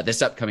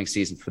this upcoming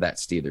season for that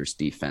Steelers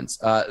defense.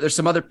 There's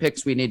some other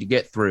picks we need to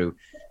get through.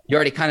 You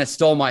already kind of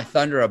stole my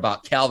thunder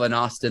about Calvin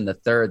Austin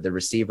III, the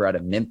receiver out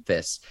of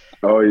Memphis.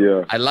 Oh,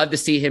 yeah. I love to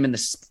see him in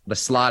the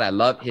slot. I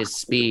love his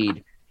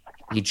speed.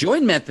 He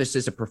joined Memphis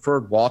as a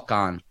preferred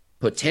walk-on.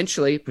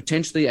 Potentially,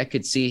 I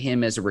could see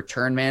him as a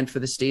return man for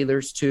the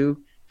Steelers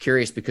too.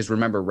 Curious, because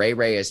remember,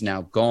 Ray is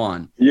now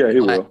gone. Yeah,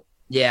 he will.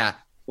 Yeah.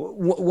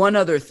 One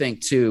other thing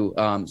too,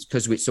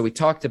 because we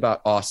talked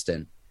about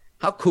Austin.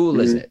 How cool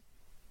is it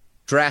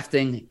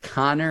drafting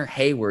Connor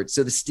Hayward?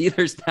 So the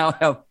Steelers now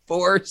have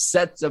 4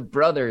 sets of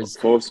brothers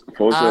four sets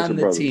on of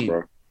the brothers, team.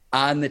 bro.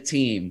 On the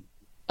team.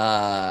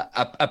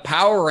 A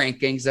power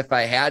rankings, if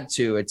I had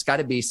to, it's got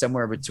to be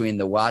somewhere between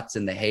the Watts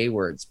and the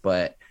Haywards,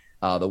 but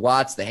the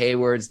Watts, the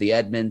Haywards, the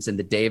Edmonds, and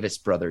the Davis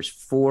brothers,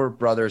 4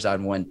 brothers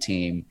on one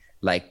team.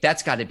 Like,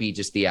 that's got to be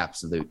just the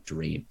absolute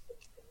dream.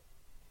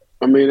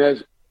 I mean,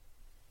 that's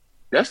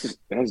just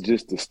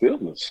the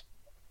Steelers.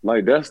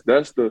 Like, that's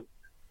the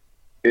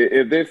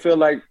if they feel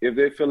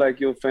like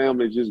your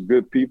family just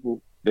good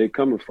people, they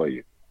coming for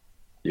you,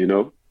 you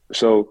know.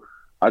 So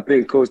I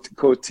think Coach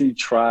T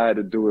tried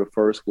to do it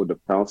first with the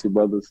Pouncey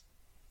brothers,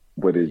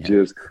 but it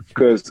just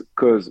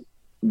because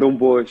them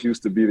boys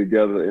used to be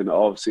together in the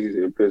off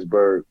season in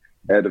Pittsburgh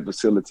at the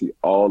facility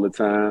all the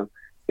time.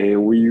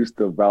 And we used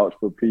to vouch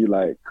for P,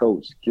 like,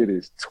 Coach, get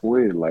his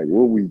twin. Like,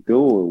 what we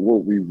doing?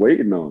 What we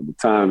waiting on? The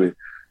timing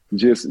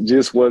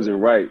just wasn't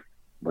right.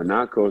 But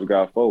now Coach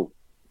got 4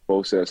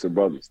 sets of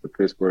brothers. The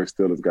Pittsburgh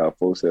Steelers got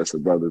 4 sets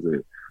of brothers.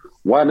 And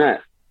why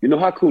not? You know,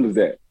 how cool is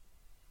that?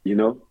 You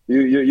know,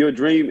 your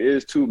dream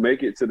is to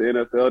make it to the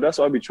NFL. That's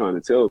what I be trying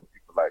to tell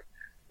people. Like,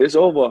 it's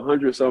over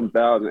 100-something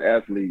thousand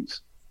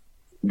athletes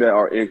that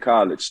are in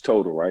college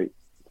total, right?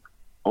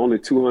 Only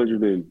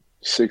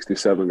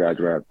 267 got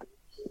drafted.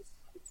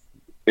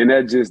 And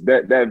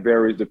that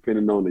varies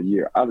depending on the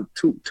year. Out of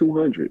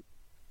 200,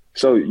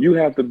 so you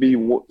have to be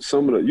you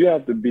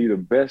have to be the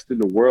best in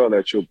the world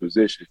at your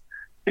position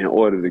in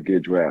order to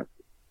get drafted.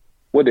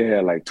 What they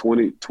had, like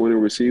 20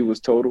 receivers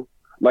total.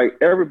 Like,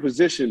 every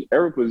position,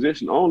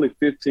 only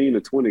 15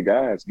 to 20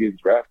 guys get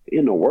drafted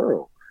in the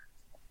world.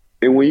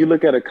 And when you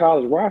look at a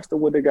college roster,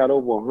 what they got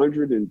over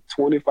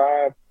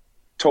 125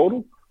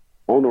 total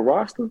on the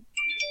roster.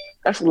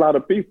 That's a lot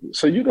of people.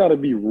 So you got to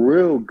be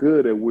real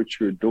good at what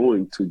you're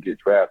doing to get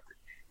drafted.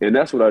 And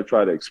that's what I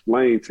try to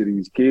explain to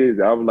these kids.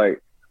 I was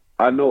like,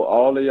 I know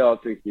all of y'all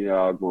thinking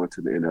y'all are going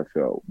to the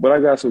NFL, but I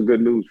got some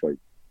good news for you.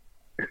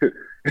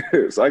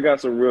 So I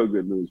got some real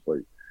good news for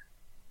you.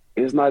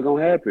 It's not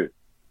going to happen.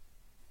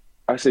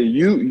 I say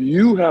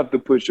you have to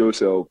put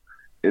yourself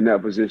in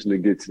that position to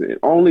get to the end.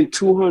 Only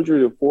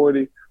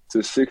 240 to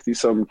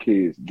 60-something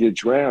kids get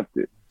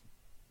drafted.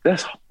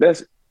 That's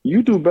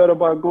you do better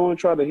by going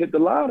try to hit the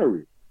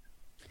lottery.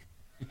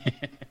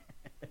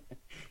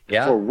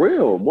 Yeah. For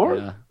real, Mark.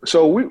 Yeah.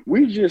 So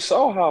we just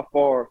saw how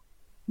far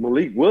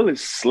Malik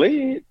Willis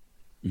slid.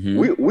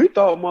 Mm-hmm. We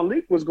thought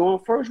Malik was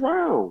going first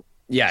round.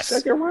 Yes.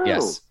 Second round.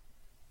 Yes.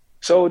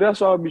 So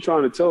that's why I'll be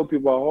trying to tell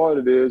people how hard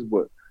it is.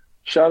 But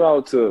shout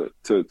out to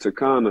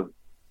Connor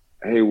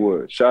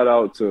Hayward. Shout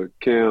out to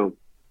Cam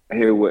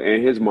Hayward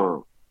and his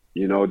mom.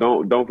 You know,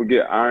 don't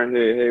forget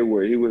Ironhead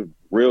Hayward. He was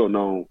real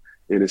known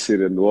in the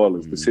city of New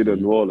Orleans. The city of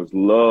New Orleans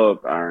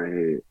loved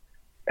Ironhead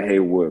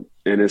Hayward.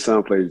 And his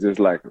son plays just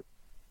like him.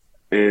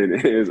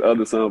 And his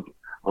other son,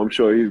 I'm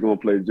sure he's going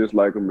to play just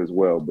like him as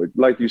well. But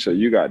like you said,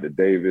 you got the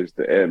Davis,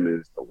 the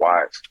Edmonds, the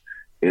Watts,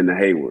 and the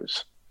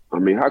Haywards. I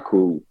mean, how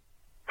cool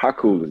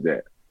is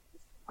that?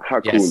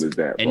 How cool is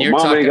that? And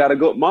Mom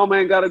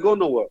ain't got to go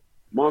nowhere.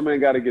 My man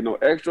got to get no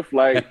extra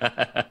flight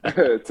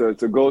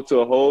to go to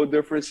a whole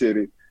different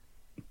city.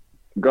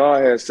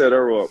 God has set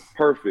her up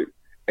perfect.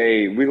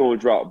 Hey, we're going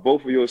to drop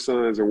both of your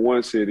sons in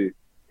one city.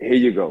 Here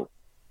you go.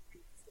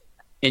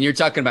 And you're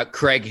talking about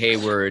Craig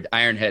Hayward,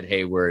 Ironhead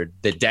Hayward,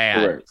 the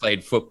dad. Correct.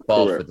 Played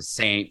football Correct. for the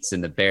Saints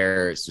and the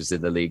Bears, was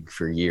in the league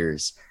for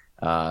years.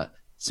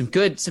 Some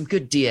good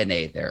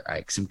DNA there,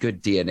 Ike. Some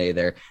good DNA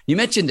there. You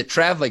mentioned the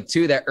traveling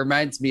too. That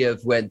reminds me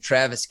of when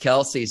Travis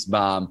Kelce's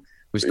mom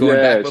was going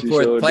back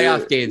before the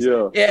playoff games.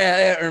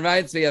 Yeah, it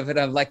reminds me of it.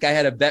 I'm like, I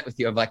had a bet with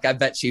you. I'm like, I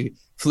bet she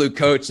flew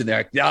coach, and they're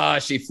like, no,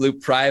 she flew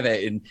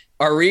private. And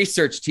our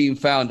research team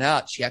found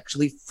out she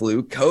actually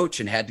flew coach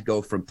and had to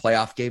go from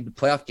playoff game to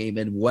playoff game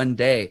in one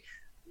day.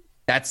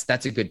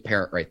 That's a good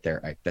parent right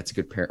there, Ike. That's a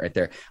good parent right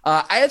there.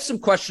 I have some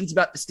questions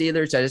about the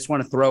Steelers I just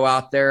want to throw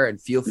out there,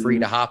 and feel free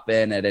to hop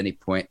in at any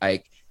point,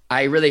 Ike.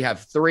 I really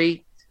have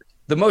three.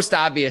 The most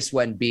obvious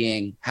one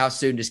being, how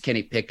soon does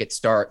Kenny Pickett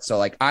start? So,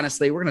 like,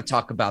 honestly, we're going to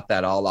talk about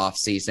that all off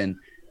season,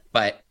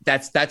 but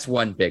that's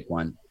one big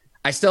one.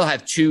 I still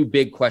have two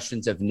big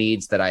questions of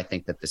needs that I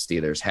think that the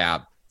Steelers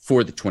have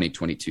for the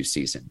 2022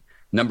 season.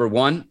 Number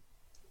one,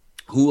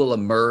 who will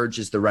emerge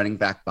as the running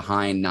back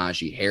behind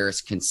Najee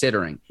Harris,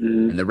 considering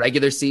in the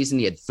regular season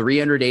he had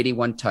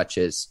 381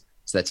 touches,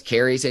 so that's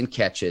carries and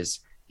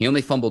catches. He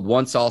only fumbled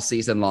once all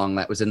season long.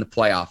 That was in the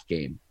playoff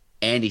game.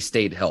 And he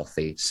stayed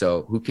healthy.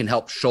 So who can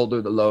help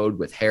shoulder the load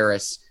with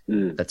Harris?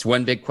 That's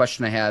one big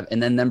question I have.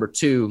 And then number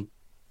two,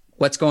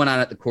 what's going on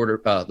at the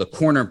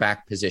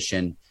cornerback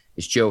position?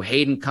 Is Joe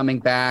Hayden coming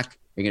back?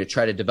 You're going to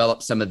try to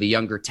develop some of the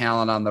younger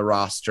talent on the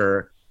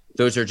roster.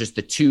 Those are just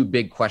the two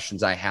big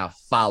questions I have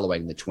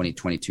following the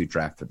 2022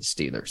 draft for the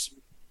Steelers.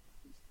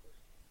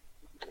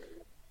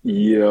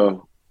 Yeah.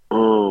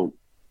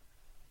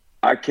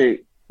 I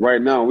can't –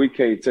 right now, we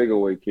can't take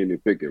away Kenny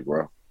Pickett,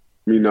 bro.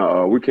 We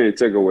can't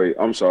take away,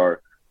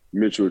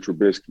 Mitchell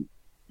Trubisky,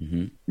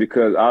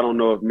 because I don't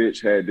know if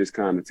Mitch had this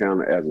kind of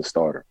talent as a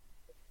starter,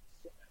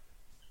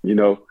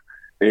 and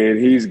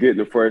he's getting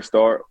the first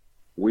start.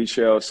 We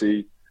shall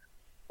see.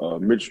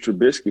 Mitchell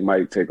Trubisky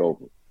might take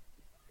over.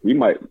 He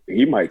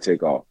might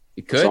take off.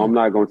 He could. So I'm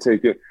not going to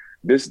take it.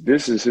 This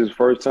is his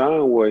first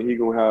time where he's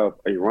going to have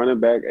a running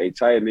back, a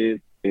tight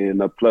end,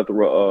 and a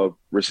plethora of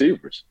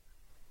receivers.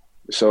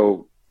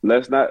 So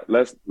let's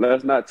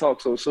not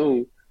talk so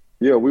soon.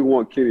 Yeah, we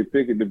want Kenny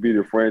Pickett to be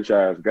the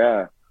franchise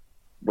guy,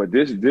 but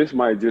this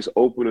might just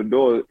open the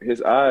door.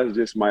 His eyes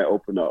just might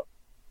open up.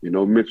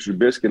 Mitch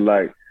Trubisky,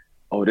 like,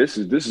 oh, this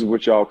is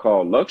what y'all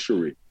call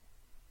luxury.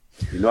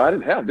 I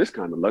didn't have this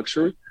kind of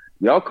luxury.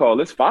 Y'all call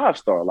this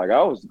 5-star. Like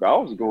I was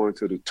going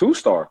to the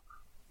 2-star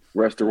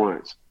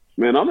restaurants.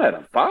 Man, I'm at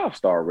a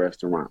 5-star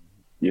restaurant.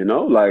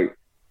 Like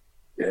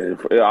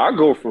I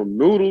go from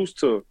noodles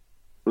to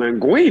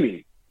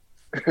linguine,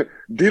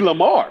 De La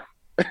Mar.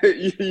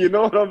 You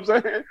know what I'm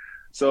saying?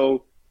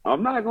 So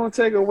I'm not going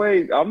to take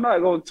away. I'm not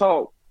going to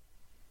talk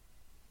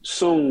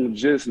soon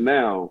just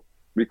now,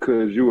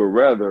 because you would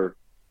rather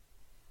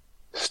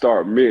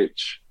start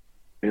Mitch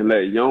and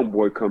let young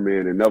boy come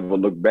in and never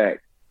look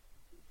back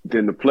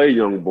than to play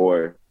young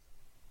boy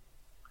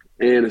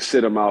and to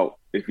sit him out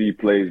if he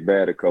plays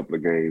bad a couple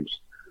of games.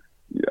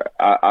 Yeah,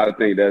 I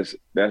think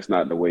that's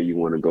not the way you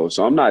want to go.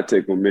 So I'm not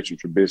taking Mitchell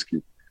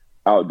Trubisky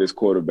out this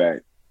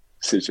quarterback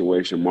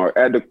situation, Mark.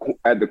 At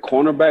the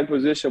cornerback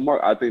position,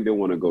 Mark, I think they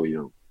want to go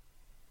young.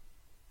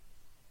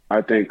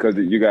 I think because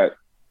you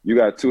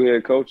got two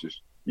head coaches.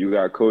 You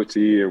got Coach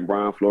T and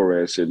Brian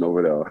Flores sitting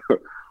over there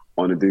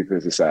on the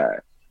defensive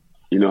side.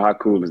 How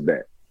cool is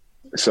that?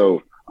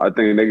 So I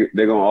think they're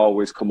going to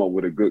always come up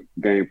with a good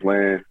game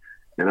plan.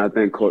 And I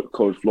think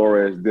Coach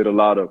Flores did a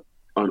lot of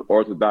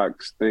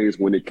unorthodox things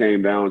when it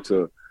came down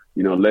to,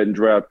 letting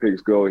draft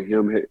picks go.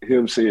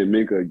 Him seeing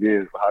Minka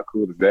again. How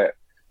cool is that?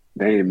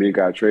 Dang,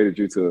 Minka, I traded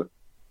you to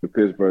the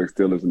Pittsburgh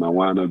Steelers, and I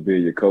wound up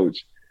being your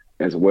coach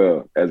as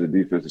well as a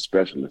defensive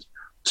specialist.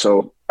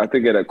 So I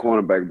think at that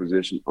cornerback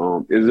position,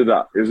 is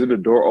it a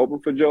door open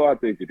for Joe? I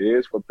think it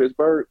is for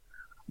Pittsburgh,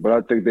 but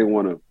I think they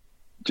want to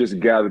just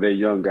gather their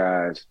young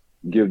guys,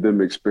 give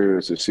them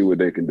experience, and see what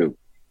they can do.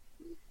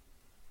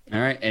 All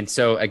right. And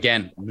so,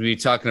 again, we'll be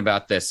talking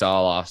about this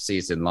all off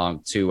season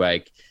long too,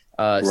 Like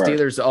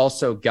Steelers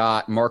also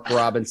got Mark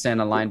Robinson,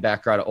 a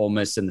linebacker out of Ole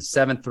Miss, in the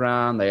 7th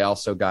round. They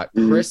also got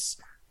Chris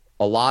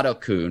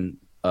Oladokun,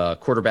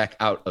 quarterback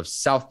out of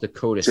South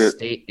Dakota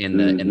State, in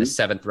the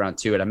 7th round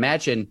too. And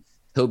imagine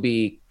he'll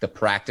be the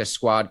practice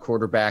squad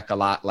quarterback, a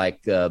lot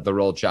like the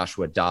role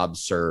Joshua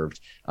Dobbs served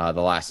the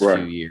last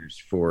few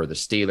years for the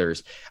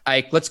Steelers.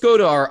 Ike, let's go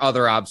to our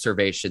other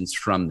observations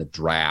from the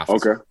draft.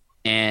 Okay.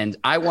 And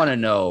I want to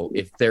know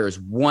if there's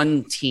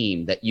one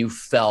team that you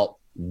felt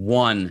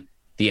won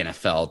the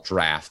NFL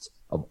draft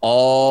of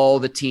all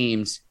the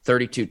teams,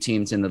 32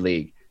 teams in the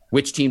league.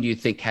 Which team do you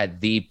think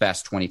had the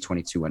best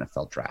 2022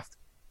 NFL draft?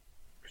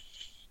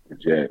 The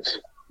Jets.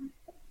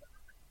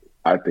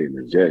 I think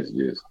the Jets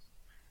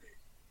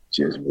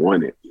just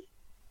won it.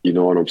 You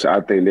know what I'm saying?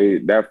 I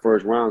think that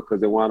first round, because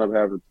they wound up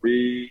having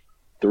three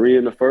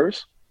in the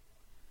first.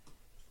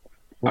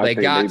 Well, they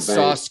got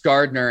Sauce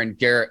Gardner and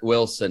Garrett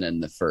Wilson in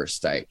the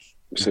first, Ike.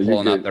 So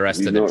pulling out the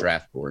rest of the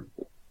draft board.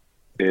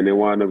 And they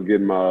wound up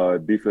getting my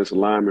defensive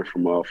lineman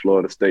from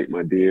Florida State,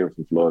 my DM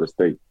from Florida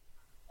State.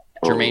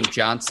 Jermaine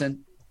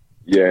Johnson?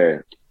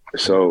 Yeah.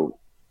 So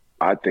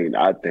I think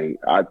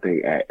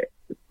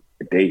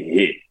they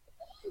hit.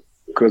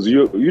 Because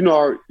you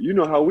know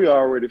how we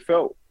already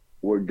felt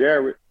with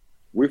Garrett.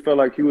 We felt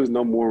like he was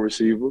number one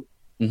receiver.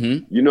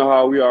 Mm-hmm. You know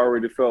how we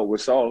already felt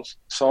with Sauce.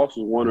 Sauce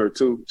was 1 or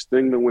 2.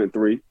 Stingler went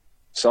 3.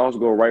 Sauce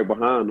go right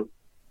behind him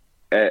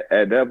at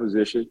that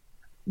position.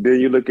 Then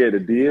you look at the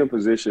DM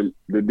position,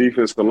 the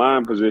defensive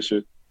line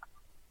position,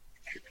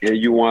 and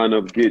you wind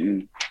up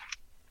getting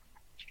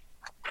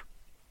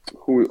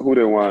who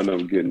they wind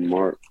up getting,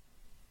 Mark?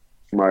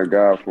 My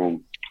guy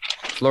from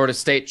Florida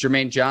State,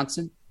 Jermaine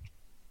Johnson.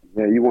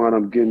 Yeah, you wind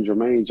up getting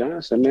Jermaine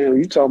Johnson, man.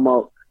 You talking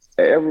about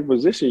at every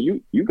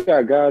position, you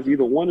got guys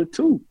either 1 or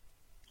 2.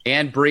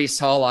 And Breece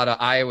Hall out of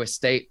Iowa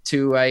State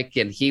too, Ike,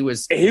 and he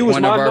was he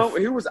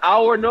was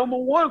our number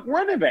 1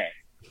 running back.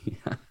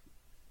 Yeah.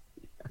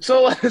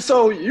 So that's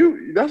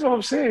what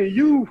I'm saying.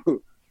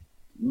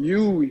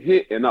 You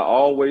hit, and I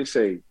always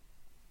say,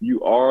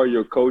 you are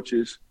your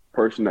coach's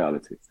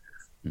personality.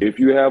 Mm-hmm. If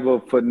you have a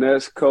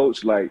finesse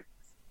coach like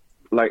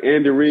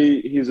Andy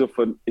Reid, he's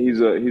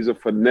a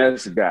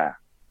finesse guy.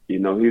 You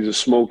know, he's a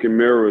smoke and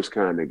mirrors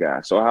kind of guy.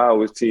 So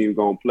how is his team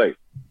gonna play?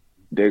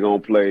 They're gonna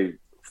play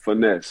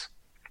finesse.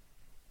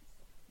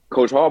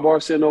 Coach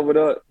Harbaugh sitting over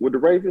there with the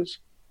Ravens.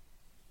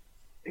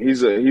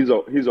 He's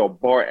a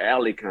bar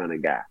alley kind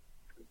of guy.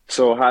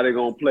 So how they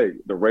gonna play?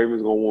 The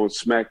Ravens gonna want to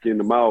smack you in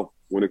the mouth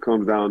when it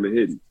comes down to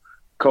hitting.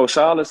 Coach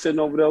Saleh sitting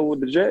over there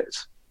with the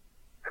Jets.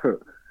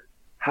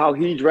 How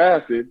he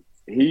drafted,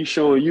 he's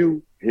showing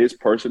you his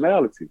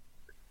personality.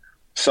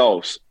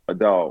 Sauce, a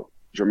dog.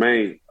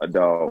 Jermaine, a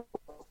dog.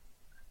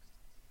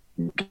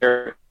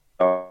 Garrett,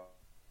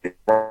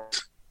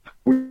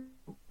 we was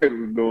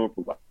doing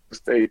for Ohio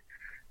State.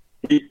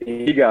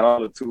 He got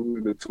all the tools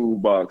in the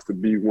toolbox to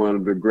be one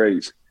of the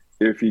greats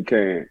if he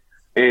can.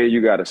 And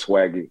you got a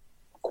swaggy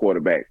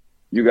quarterback.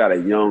 You got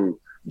a young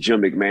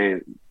Jim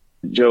McMahon.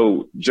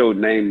 Joe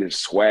named his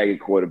swaggy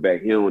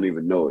quarterback. He don't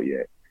even know it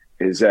yet.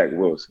 And Zach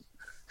Wilson.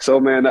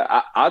 So man,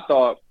 I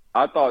thought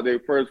their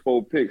first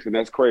 4 picks, and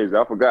that's crazy.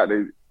 I forgot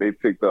they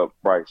picked up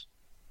Bryce.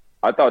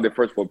 I thought their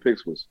first 4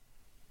 picks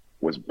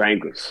was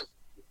bangers.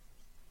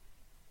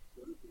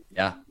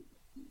 Yeah.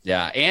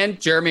 Yeah, and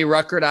Jeremy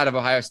Ruckert out of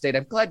Ohio State.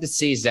 I'm glad to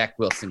see Zach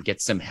Wilson get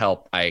some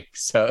help, Ike.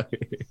 So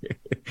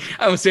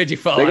I almost said you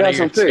fall out of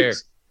your chair.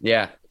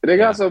 Yeah, they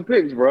got some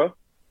picks, bro.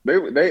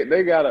 They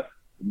had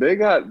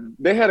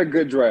a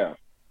good draft.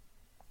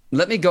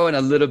 Let me go in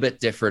a little bit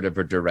different of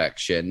a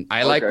direction.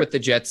 I like what the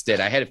Jets did.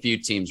 I had a few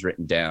teams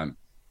written down.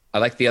 I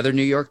like the other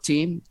New York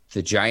team,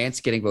 the Giants,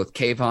 getting both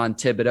Kayvon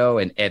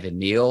Thibodeau and Evan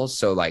Neal.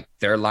 So like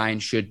their line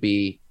should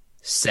be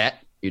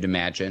set, you'd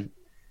imagine.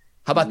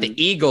 How about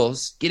the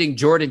Eagles getting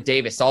Jordan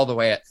Davis all the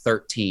way at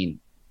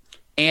 13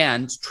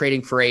 and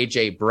trading for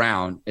A.J.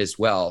 Brown as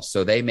well?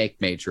 So they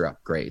make major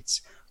upgrades.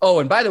 Oh,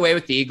 and by the way,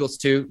 with the Eagles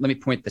too, let me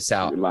point this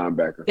out.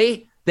 Linebacker.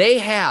 They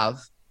have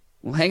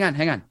 – well, hang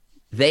on.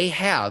 They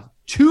have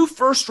 2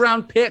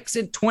 first-round picks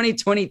in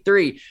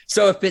 2023.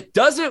 So if it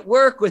doesn't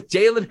work with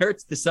Jalen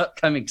Hurts this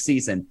upcoming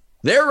season,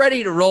 they're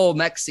ready to roll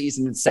next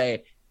season and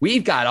say,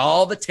 we've got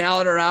all the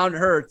talent around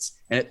Hurts,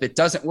 and if it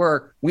doesn't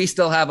work, we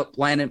still have a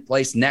plan in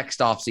place next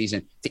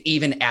offseason to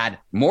even add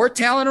more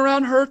talent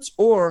around Hurts,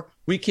 or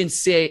we can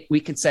say,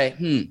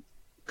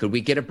 could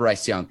we get a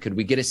Bryce Young? Could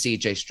we get a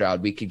CJ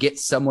Stroud? We could get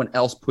someone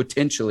else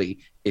potentially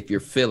if you're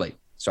Philly.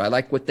 So I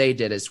like what they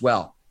did as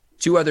well.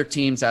 2 other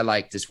teams I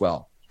liked as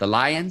well. The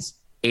Lions,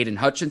 Aiden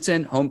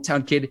Hutchinson,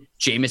 hometown kid,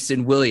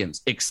 Jameson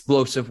Williams,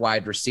 explosive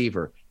wide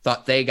receiver.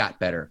 Thought they got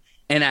better.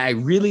 And I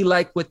really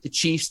like what the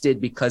Chiefs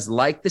did because,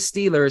 like the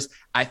Steelers,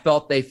 I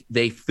felt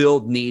they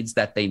filled needs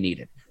that they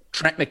needed.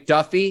 Trent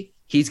McDuffie,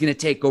 he's going to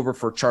take over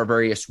for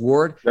Charvarius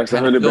Ward, that's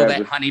kind of fill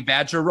that Honey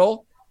Badger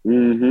role.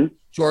 Mm-hmm.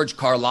 George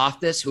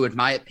Karlaftis, who in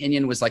my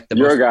opinion was like the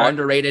most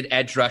underrated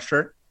edge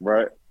rusher.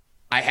 Right.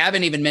 I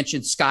haven't even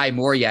mentioned Sky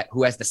Moore yet,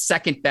 who has the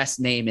second best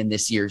name in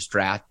this year's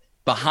draft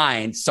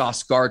behind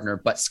Sauce Gardner.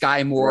 But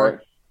Sky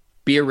Moore,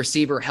 be a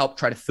receiver, help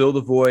try to fill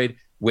the void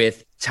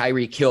with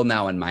Tyreek Hill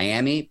now in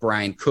Miami.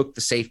 Brian Cook,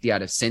 the safety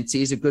out of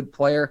Cincy, is a good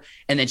player.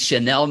 And then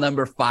Chanel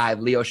number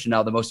 5, Leo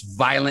Chanel, the most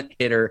violent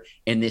hitter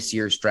in this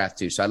year's draft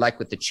too. So I like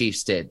what the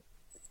Chiefs did.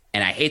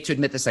 And I hate to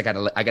admit this, I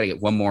gotta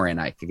get one more in.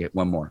 I could get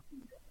one more.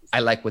 I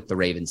like what the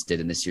Ravens did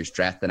in this year's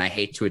draft, and I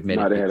hate to admit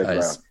it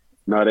because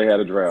they had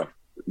a draft.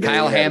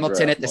 Kyle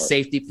Hamilton at the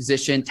safety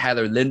position,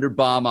 Tyler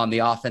Linderbaum on the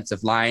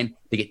offensive line.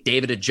 They get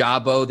David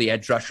Ajabo, the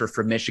edge rusher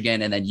from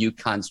Michigan, and then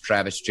UConn's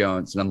Travis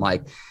Jones. And I'm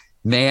like,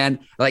 man,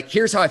 like,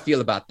 here's how I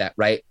feel about that,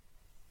 right?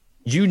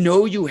 You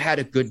know you had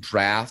a good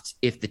draft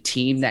if the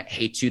team that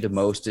hates you the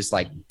most is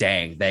like,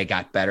 dang, they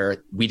got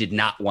better. We did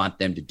not want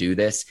them to do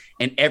this.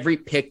 And every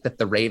pick that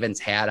the Ravens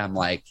had, I'm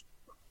like,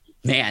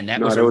 man, that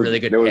was a really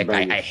good pick.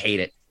 I hate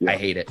it. Yeah. I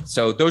hate it.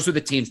 So those were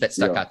the teams that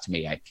stuck out to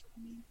me, Ike.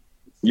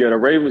 Yeah, the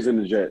Ravens and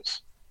the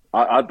Jets.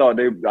 I thought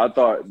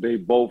they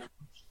both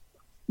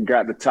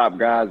got the top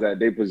guys at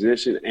their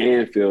position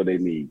and fill their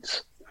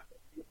needs.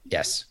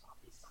 Yes.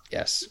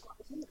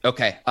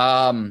 Okay.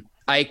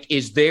 Ike,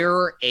 is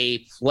there a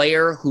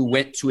player who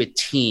went to a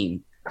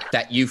team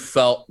that you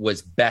felt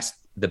was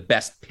the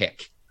best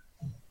pick?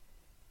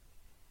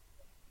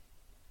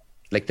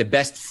 Like the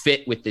best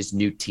fit with this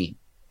new team?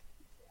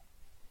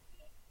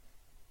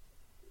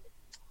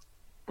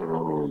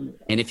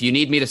 And if you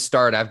need me to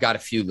start, I've got a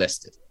few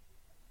listed.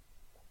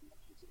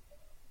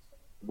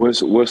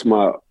 What's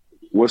my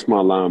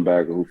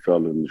linebacker who fell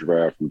in the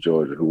draft from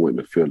Georgia who went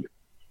to Philly?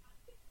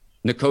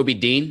 Nakobe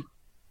Dean?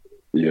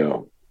 Yeah.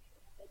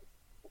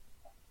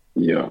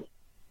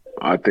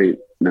 I think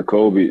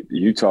Nakobe,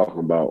 you talking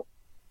about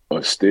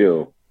a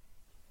steal.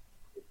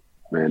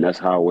 Man, that's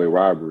highway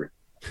robbery.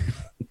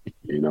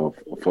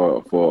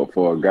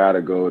 For a guy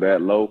to go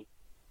that low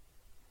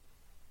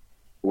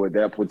with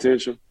that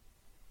potential,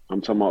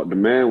 I'm talking about the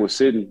man was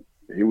sitting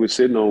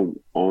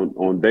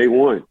on day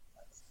one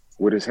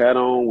with his hat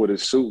on, with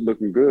his suit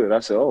looking good. I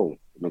said, oh,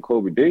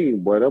 Nakobe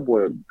Dean, boy, that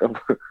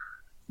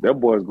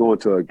boy's going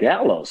to a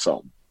gala or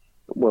something.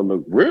 That boy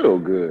look real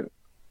good.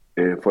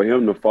 And for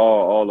him to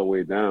fall all the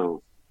way down,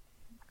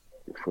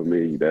 for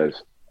me,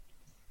 that's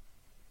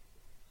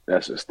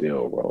a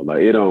steal, bro.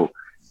 Like,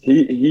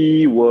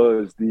 he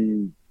was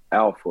the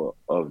alpha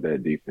of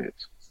that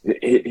defense.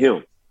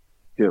 Him.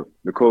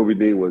 Nakobe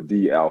Dean was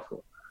the alpha.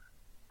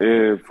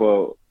 And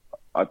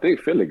I think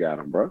Philly got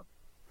him, bro.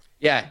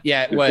 Yeah,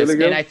 it was.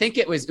 And I think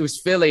it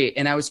was Philly.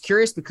 And I was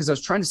curious because I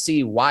was trying to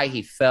see why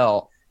he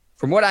fell.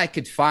 From what I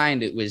could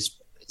find, it was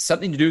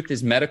something to do with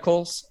his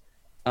medicals.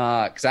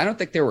 Because I don't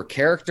think there were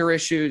character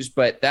issues,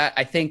 but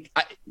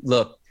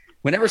look,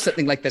 whenever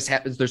something like this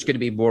happens, there's going to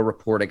be more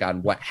reporting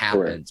on what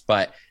happens. Correct.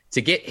 But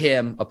to get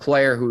him, a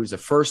player who's a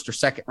first or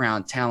second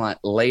round talent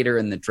later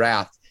in the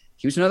draft,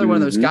 he was another one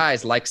of those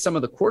guys like some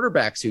of the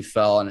quarterbacks who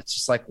fell. And it's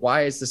just like,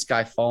 why is this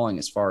guy falling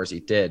as far as he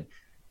did?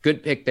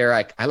 Good pick there.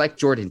 I like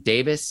Jordan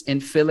Davis in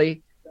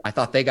Philly. I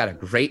thought they got a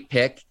great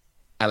pick.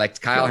 I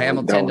liked Kyle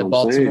Hamilton to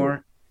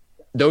Baltimore.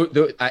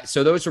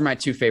 So those were my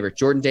two favorites,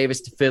 Jordan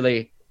Davis to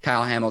Philly,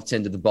 Kyle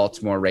Hamilton to the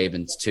Baltimore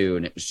Ravens too.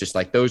 And it was just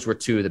like, those were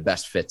two of the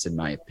best fits in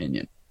my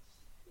opinion.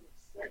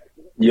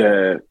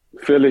 Yeah,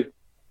 Philly.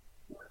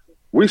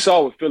 We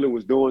saw what Philly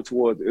was doing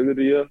towards the end of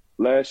the year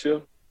last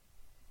year.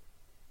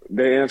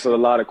 They answered a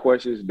lot of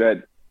questions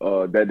that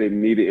they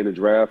needed in the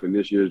draft, in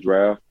this year's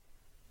draft.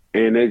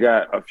 And they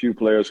got a few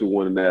players who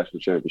won a national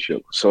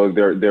championship. So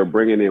they're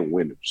bringing in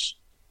winners.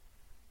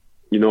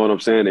 You know what I'm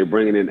saying? They're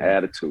bringing in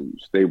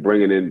attitudes. They're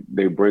bringing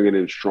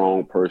in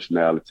strong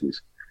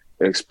personalities,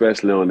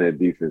 especially on that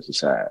defensive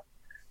side.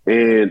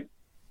 And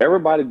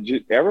everybody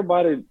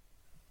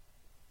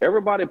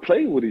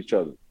played with each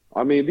other.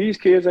 I mean, these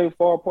kids ain't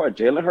far apart.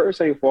 Jalen Hurts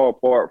ain't far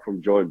apart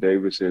from Jordan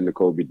Davis and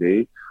Nakobe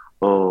Dean.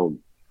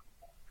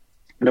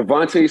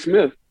 Devontae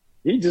Smith,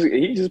 he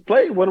just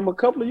played with him a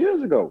couple of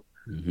years ago.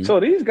 Mm-hmm. So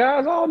these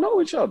guys all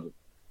know each other.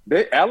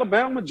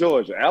 Alabama,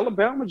 Georgia.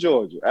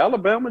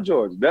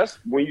 That's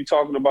when you're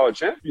talking about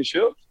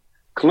championships.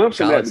 Clemson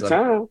college at the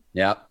time.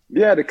 Yeah.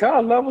 Yeah, the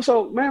college level.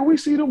 So, man, we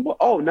see them.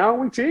 Oh, now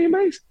we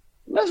teammates?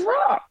 Let's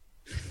rock.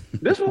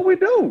 This is what we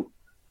do.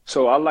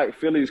 So I like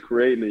Philly's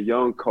creating a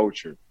young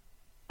culture,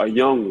 a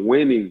young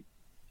winning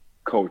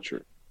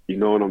culture. You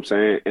know what I'm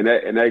saying? And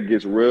that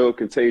gets real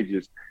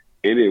contagious.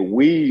 And it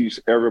weaves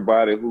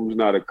everybody who's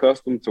not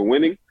accustomed to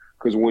winning.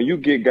 Because when you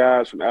get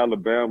guys from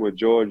Alabama,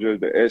 Georgia,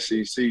 the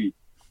SEC,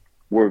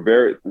 we're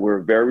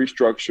very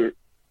structured.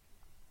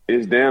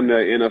 It's damn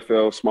near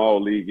NFL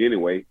small league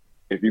anyway.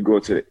 If you go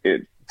to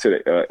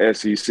the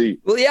SEC.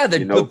 Well, yeah,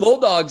 the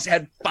Bulldogs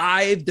had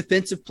 5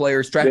 defensive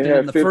players drafted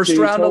in the first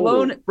round total.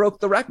 Alone. It broke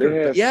the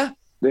record.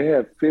 They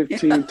have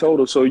 15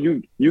 total. So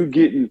you're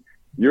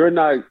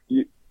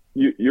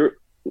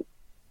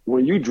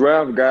when you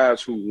draft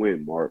guys who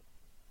win, Mark,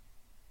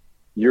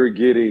 you're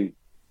getting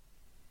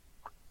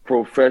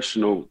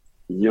professional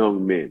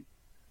young men.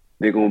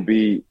 They're going to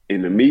be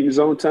in the meetings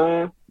on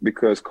time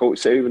because Coach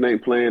Saban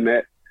ain't playing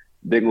that.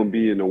 They're going to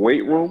be in the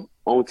weight room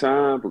on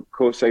time, but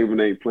Coach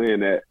Saban ain't playing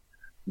that.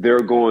 They're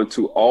going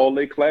to all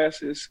their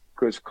classes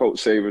because Coach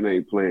Saban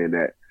ain't playing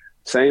that.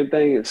 Same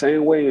thing,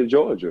 same way in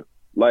Georgia.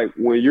 Like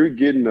when you're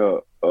getting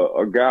a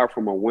guy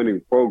from a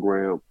winning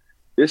program,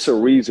 it's a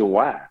reason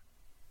why.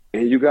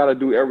 And you got to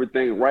do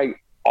everything right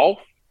off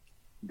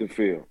the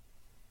field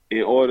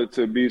in order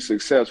to be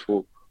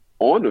successful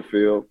on the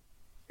field.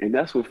 And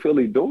that's what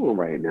Philly doing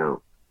right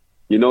now.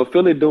 You know,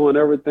 Philly doing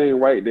everything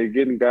right. They're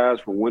getting guys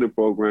from winning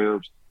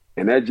programs,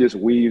 and that just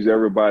weaves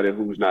everybody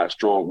who's not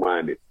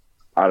strong-minded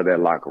out of that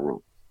locker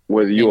room,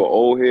 whether you're an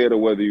old head or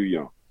whether you're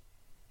young.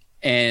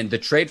 And the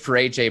trade for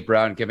A.J.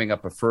 Brown, giving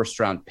up a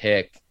first-round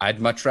pick,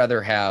 I'd much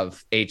rather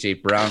have A.J.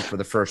 Brown for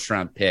the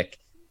first-round pick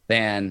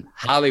than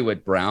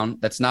Hollywood Brown.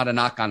 That's not a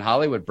knock on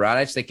Hollywood Brown.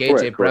 I just think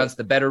A.J. Brown's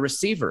the better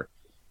receiver.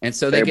 And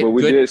so they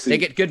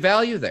get good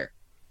value there.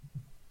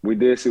 We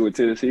did see what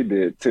Tennessee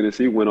did.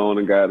 Tennessee went on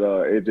and got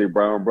A.J.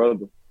 Brown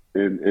brother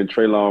and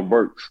Treylon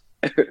Burks.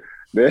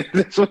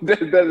 That's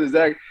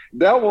exactly.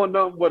 That wasn't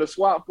nothing but a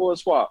swap for a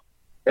swap.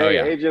 Hey,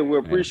 yeah. AJ, we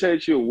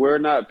appreciate you. We're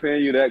not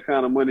paying you that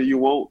kind of money you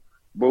want,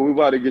 but we're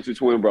about to get you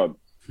twin brother.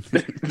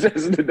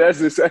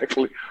 That's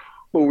exactly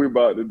what we're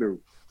about to do.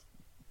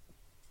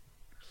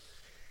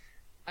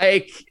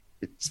 Ike,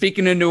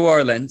 speaking of New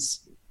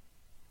Orleans,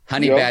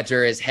 Honey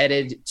Badger is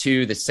headed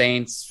to the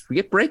Saints. We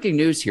get breaking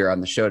news here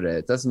on the show today.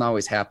 It doesn't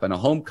always happen. A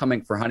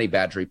homecoming for Honey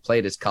Badger. He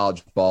played his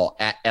college ball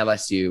at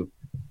LSU.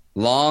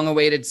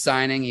 Long-awaited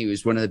signing. He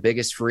was one of the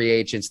biggest free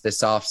agents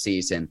this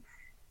offseason.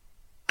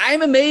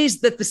 I'm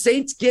amazed that the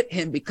Saints get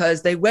him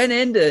because they went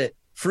into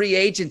free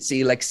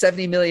agency like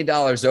 $70 million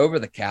over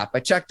the cap. I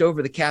checked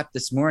over the cap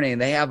this morning,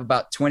 and they have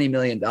about $20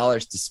 million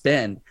to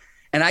spend.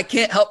 And I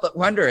can't help but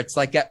wonder, it's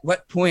like, at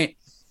what point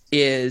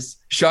is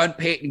Sean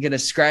Payton going to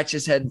scratch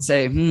his head and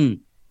say,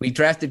 we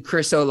drafted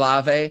Chris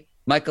Olave.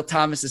 Michael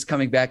Thomas is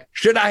coming back.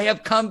 Should I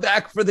have come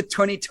back for the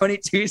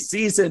 2022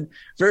 season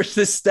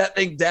versus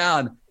stepping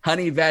down?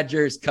 Honey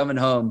Badger is coming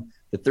home.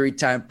 The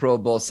 3-time Pro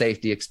Bowl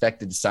safety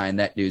expected to sign.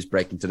 That news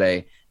breaking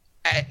today.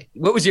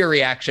 What was your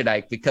reaction,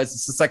 Ike? Because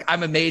it's just like,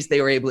 I'm amazed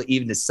they were able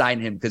even to sign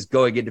him, because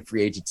going into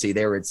free agency,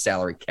 they were in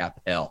salary cap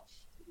hell.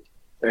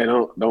 And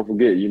don't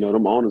forget,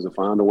 them owners will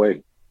find a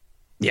way.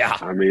 Yeah.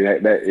 I mean,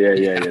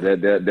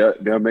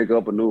 they'll make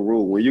up a new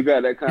rule. When you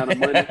got that kind of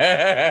money,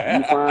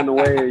 you find a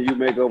way and you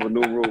make up a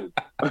new rule.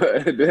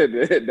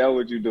 That's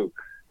what you do.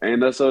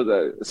 And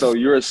so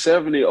you're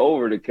 70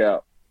 over the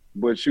cap,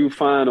 but you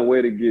find a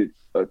way to get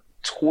a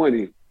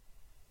 20.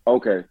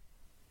 Okay.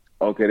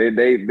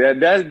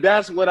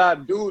 That's what I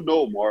do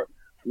know, Mark.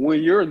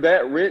 When you're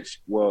that rich,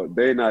 well,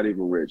 they're not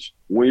even rich.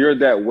 When you're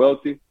that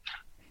wealthy,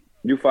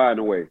 you find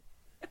a way.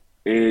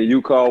 And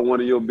you call one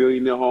of your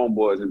billionaire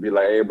homeboys and be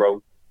like, hey,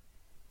 bro,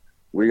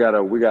 we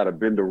gotta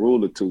bend the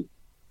rule or two,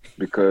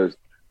 because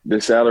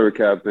this salary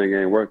cap thing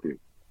ain't working.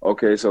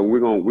 Okay, so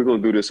we're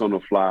gonna do this on the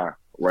fly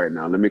right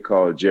now. Let me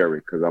call Jerry,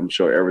 because I'm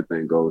sure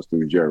everything goes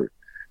through Jerry.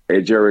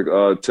 Hey, Jerry,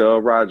 tell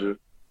Roger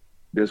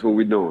this what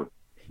we doing.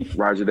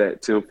 Roger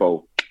that,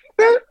 10-4.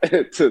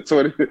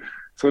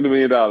 $20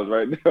 million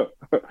right now.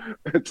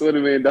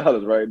 $20 million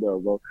right now,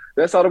 bro.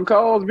 That's how them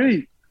calls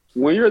be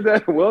when you're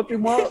that wealthy,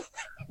 Mark.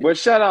 But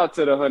shout out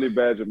to the Honey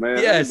Badger, man.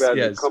 Yes,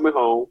 Honey Badger coming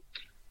home.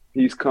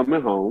 He's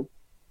coming home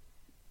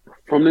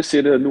from the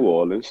city of New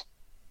Orleans.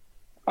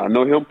 I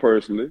know him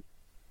personally.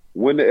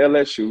 Went to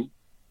LSU.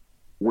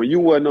 When you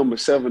were number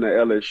 7 at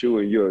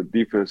LSU and you're a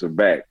defensive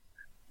back,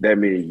 that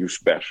means you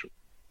special.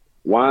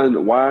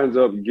 Winds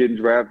up getting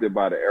drafted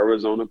by the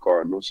Arizona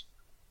Cardinals.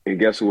 And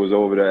guess who was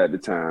over there at the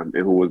time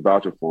and who was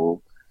vouching for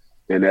him?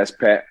 And that's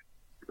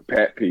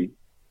Patrick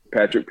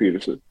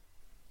Peterson.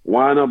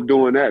 Wind up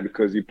doing that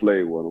because he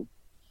played with him.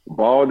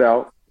 Balled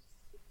out.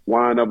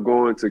 Wind up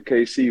going to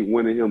KC,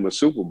 winning him a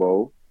Super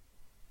Bowl.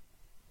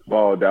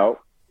 Balled out.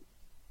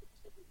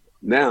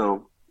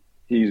 Now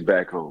he's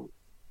back home.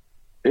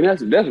 And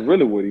that's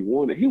really what he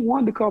wanted. He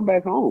wanted to come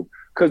back home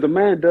because the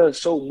man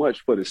does so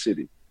much for the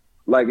city.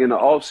 Like in the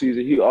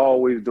offseason, he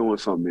always doing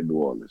something in New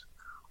Orleans.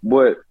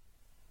 But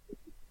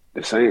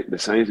the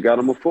Saints got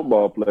him a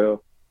football player.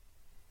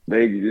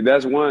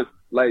 That's one,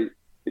 like,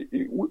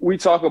 we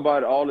talk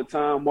about it all the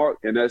time, Mark,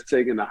 and that's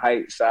taking the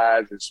height,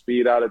 size, and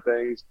speed out of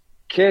things.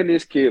 Can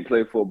this kid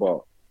play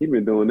football? He's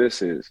been doing this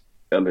since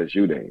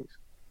LSU days.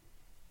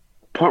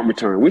 Punt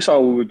return. We saw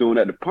what we were doing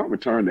at the punt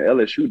return the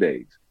LSU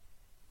days.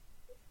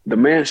 The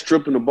man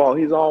stripping the ball.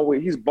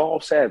 He's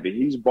ball savvy.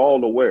 He's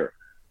ball aware.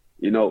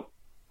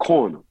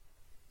 Corner,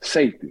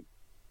 safety,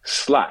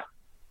 slot,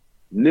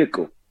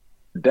 nickel,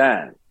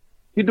 dime.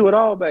 He do it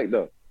all back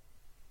there.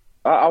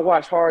 I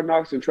watched Hard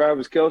Knocks, and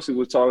Travis Kelce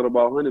was talking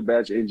about Honey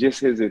Badger and just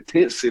his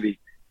intensity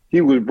he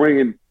was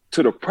bringing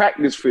to the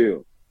practice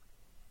field.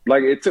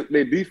 Like, it took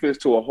their defense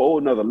to a whole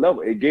nother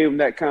level. It gave him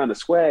that kind of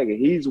swag, and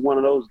he's one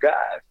of those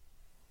guys.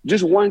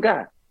 Just one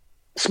guy.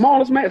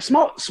 Smallest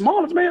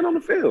man on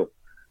the field.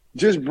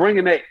 Just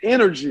bringing that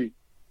energy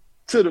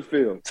to the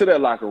field, to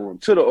that locker room,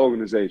 to the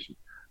organization.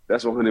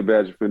 That's what Honey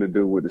Badger finna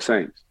do with the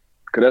Saints.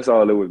 Because that's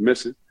all it was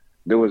missing.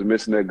 They was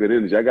missing that good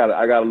energy. I got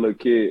a little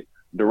kid,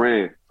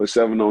 Duran, for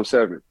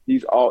 7-on-7.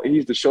 He's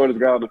the shortest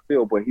guy on the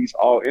field, but he's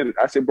all energy.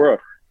 I said, bro,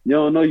 you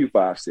don't know you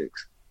 5'6".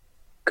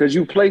 Because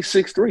you play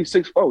 6'3",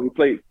 6'4". He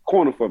played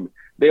corner for me.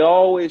 They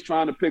always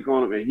trying to pick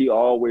on him, and he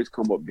always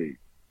come up big.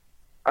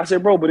 I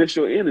said, bro, but it's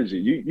your energy.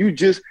 You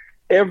just,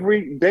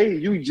 every day,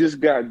 you just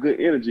got good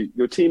energy.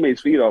 Your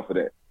teammates feed off of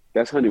that.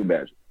 That's Honey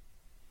Badger.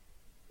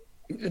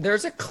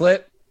 There's a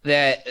clip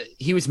that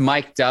he was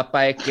mic'd up,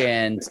 Ike,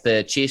 and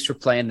the Chiefs were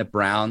playing the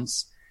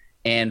Browns,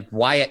 and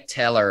Wyatt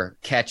Teller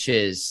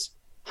catches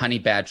Honey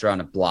Badger on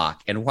a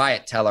block, and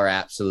Wyatt Teller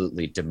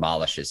absolutely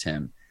demolishes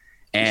him.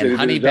 And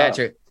Honey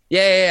Badger,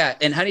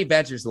 and Honey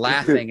Badger's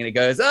laughing, and he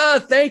goes, "Oh,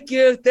 thank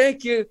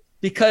you,"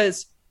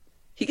 because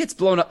he gets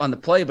blown up on the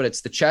play, but it's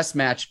the chess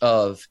match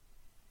of,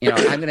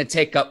 I'm going to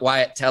take up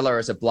Wyatt Teller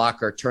as a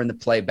blocker, turn the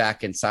play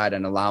back inside,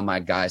 and allow my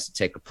guys to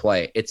take a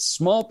play. It's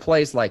small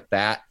plays like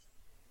that.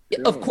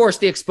 Of course,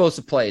 the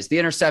explosive plays, the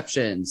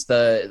interceptions,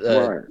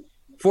 the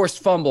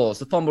forced fumbles,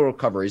 the fumble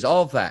recoveries,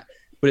 all of that.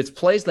 but it's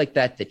plays like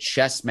that, the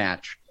chess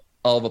match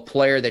of a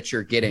player that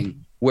you're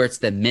getting where it's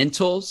the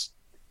mentals,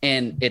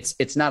 and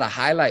it's not a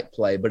highlight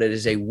play, but it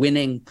is a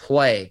winning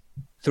play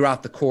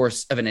throughout the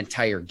course of an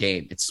entire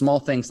game. It's small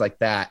things like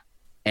that.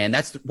 And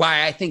that's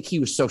why I think he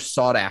was so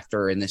sought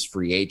after in this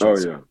free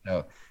agency. Oh, yeah.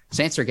 So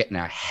Saints are getting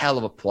a hell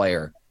of a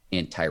player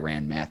in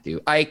Tyrann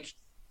Mathieu. Ike,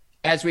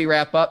 as we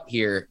wrap up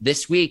here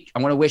this week,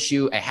 I want to wish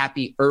you a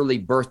happy early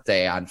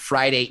birthday on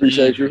Friday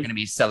Eve. You're going to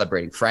be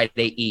celebrating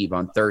Friday Eve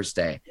on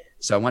Thursday.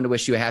 So I want to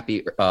wish you a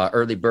happy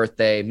early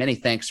birthday. Many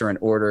thanks are in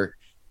order.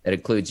 That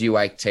includes you,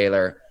 Ike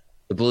Taylor,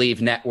 the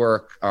Believe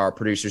Network, our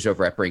producers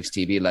over at Brinks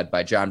TV, led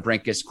by John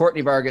Brinkus,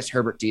 Courtney Vargas,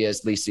 Herbert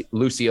Diaz, Lucy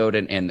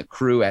Oden, and the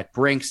crew at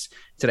Brinks.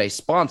 Today's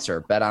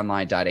sponsor,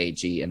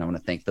 betonline.ag. And I want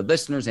to thank the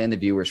listeners and the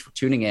viewers for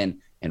tuning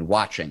in and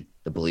watching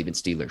the Believe in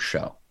Steelers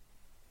show.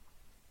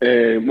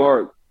 Hey,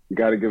 Mark,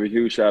 got to give a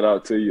huge shout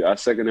out to you. I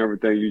second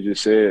everything you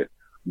just said.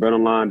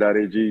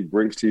 BetOnline.ag,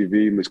 Brinks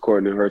TV, Miss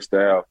Courtney and her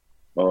staff,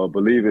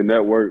 Believe in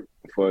Network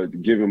for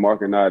giving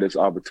Mark and I this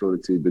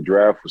opportunity. The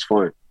draft was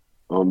fun.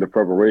 The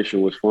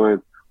preparation was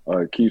fun.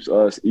 Keeps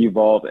us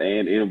evolved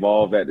and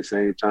involved at the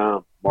same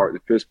time. Mark, the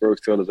Pittsburgh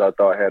Steelers, I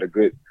thought, had a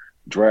good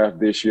draft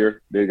this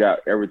year. They got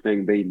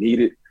everything they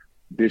needed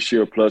this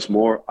year plus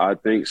more, I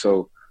think.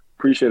 So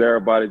appreciate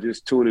everybody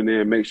just tuning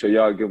in. Make sure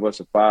y'all give us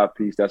a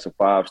 5-piece. That's a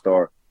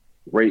 5-star.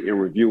 Rate and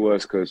review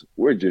us because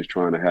we're just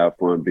trying to have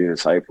fun, be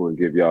insightful, and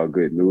give y'all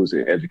good news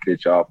and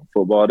educate y'all for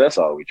football. That's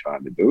all we're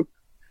trying to do.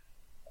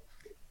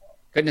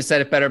 Couldn't have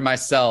said it better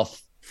myself.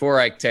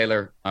 For Ike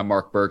Taylor, I'm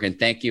Mark Bergen.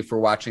 Thank you for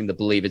watching the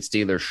Believe in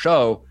Steelers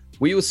show.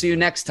 We will see you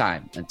next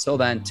time. Until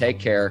then, take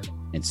care,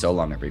 and so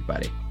long,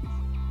 everybody.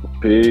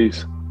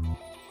 Peace.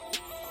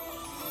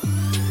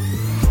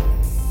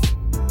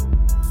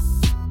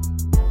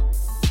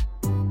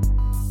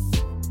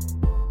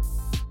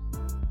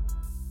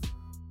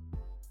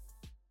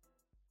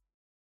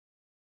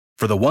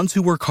 For the ones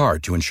who work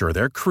hard to ensure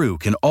their crew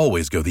can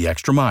always go the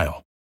extra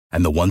mile,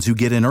 and the ones who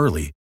get in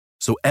early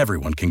so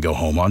everyone can go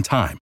home on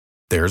time,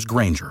 there's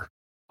Grainger,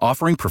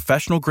 offering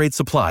professional-grade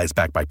supplies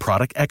backed by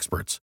product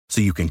experts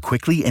so you can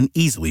quickly and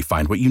easily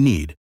find what you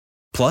need.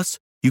 Plus,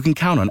 you can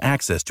count on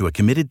access to a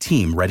committed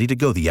team ready to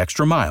go the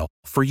extra mile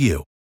for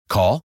you.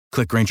 Call,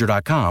 click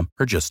Grainger.com,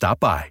 or just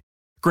stop by.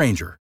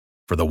 Grainger,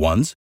 for the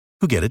ones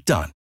who get it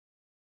done.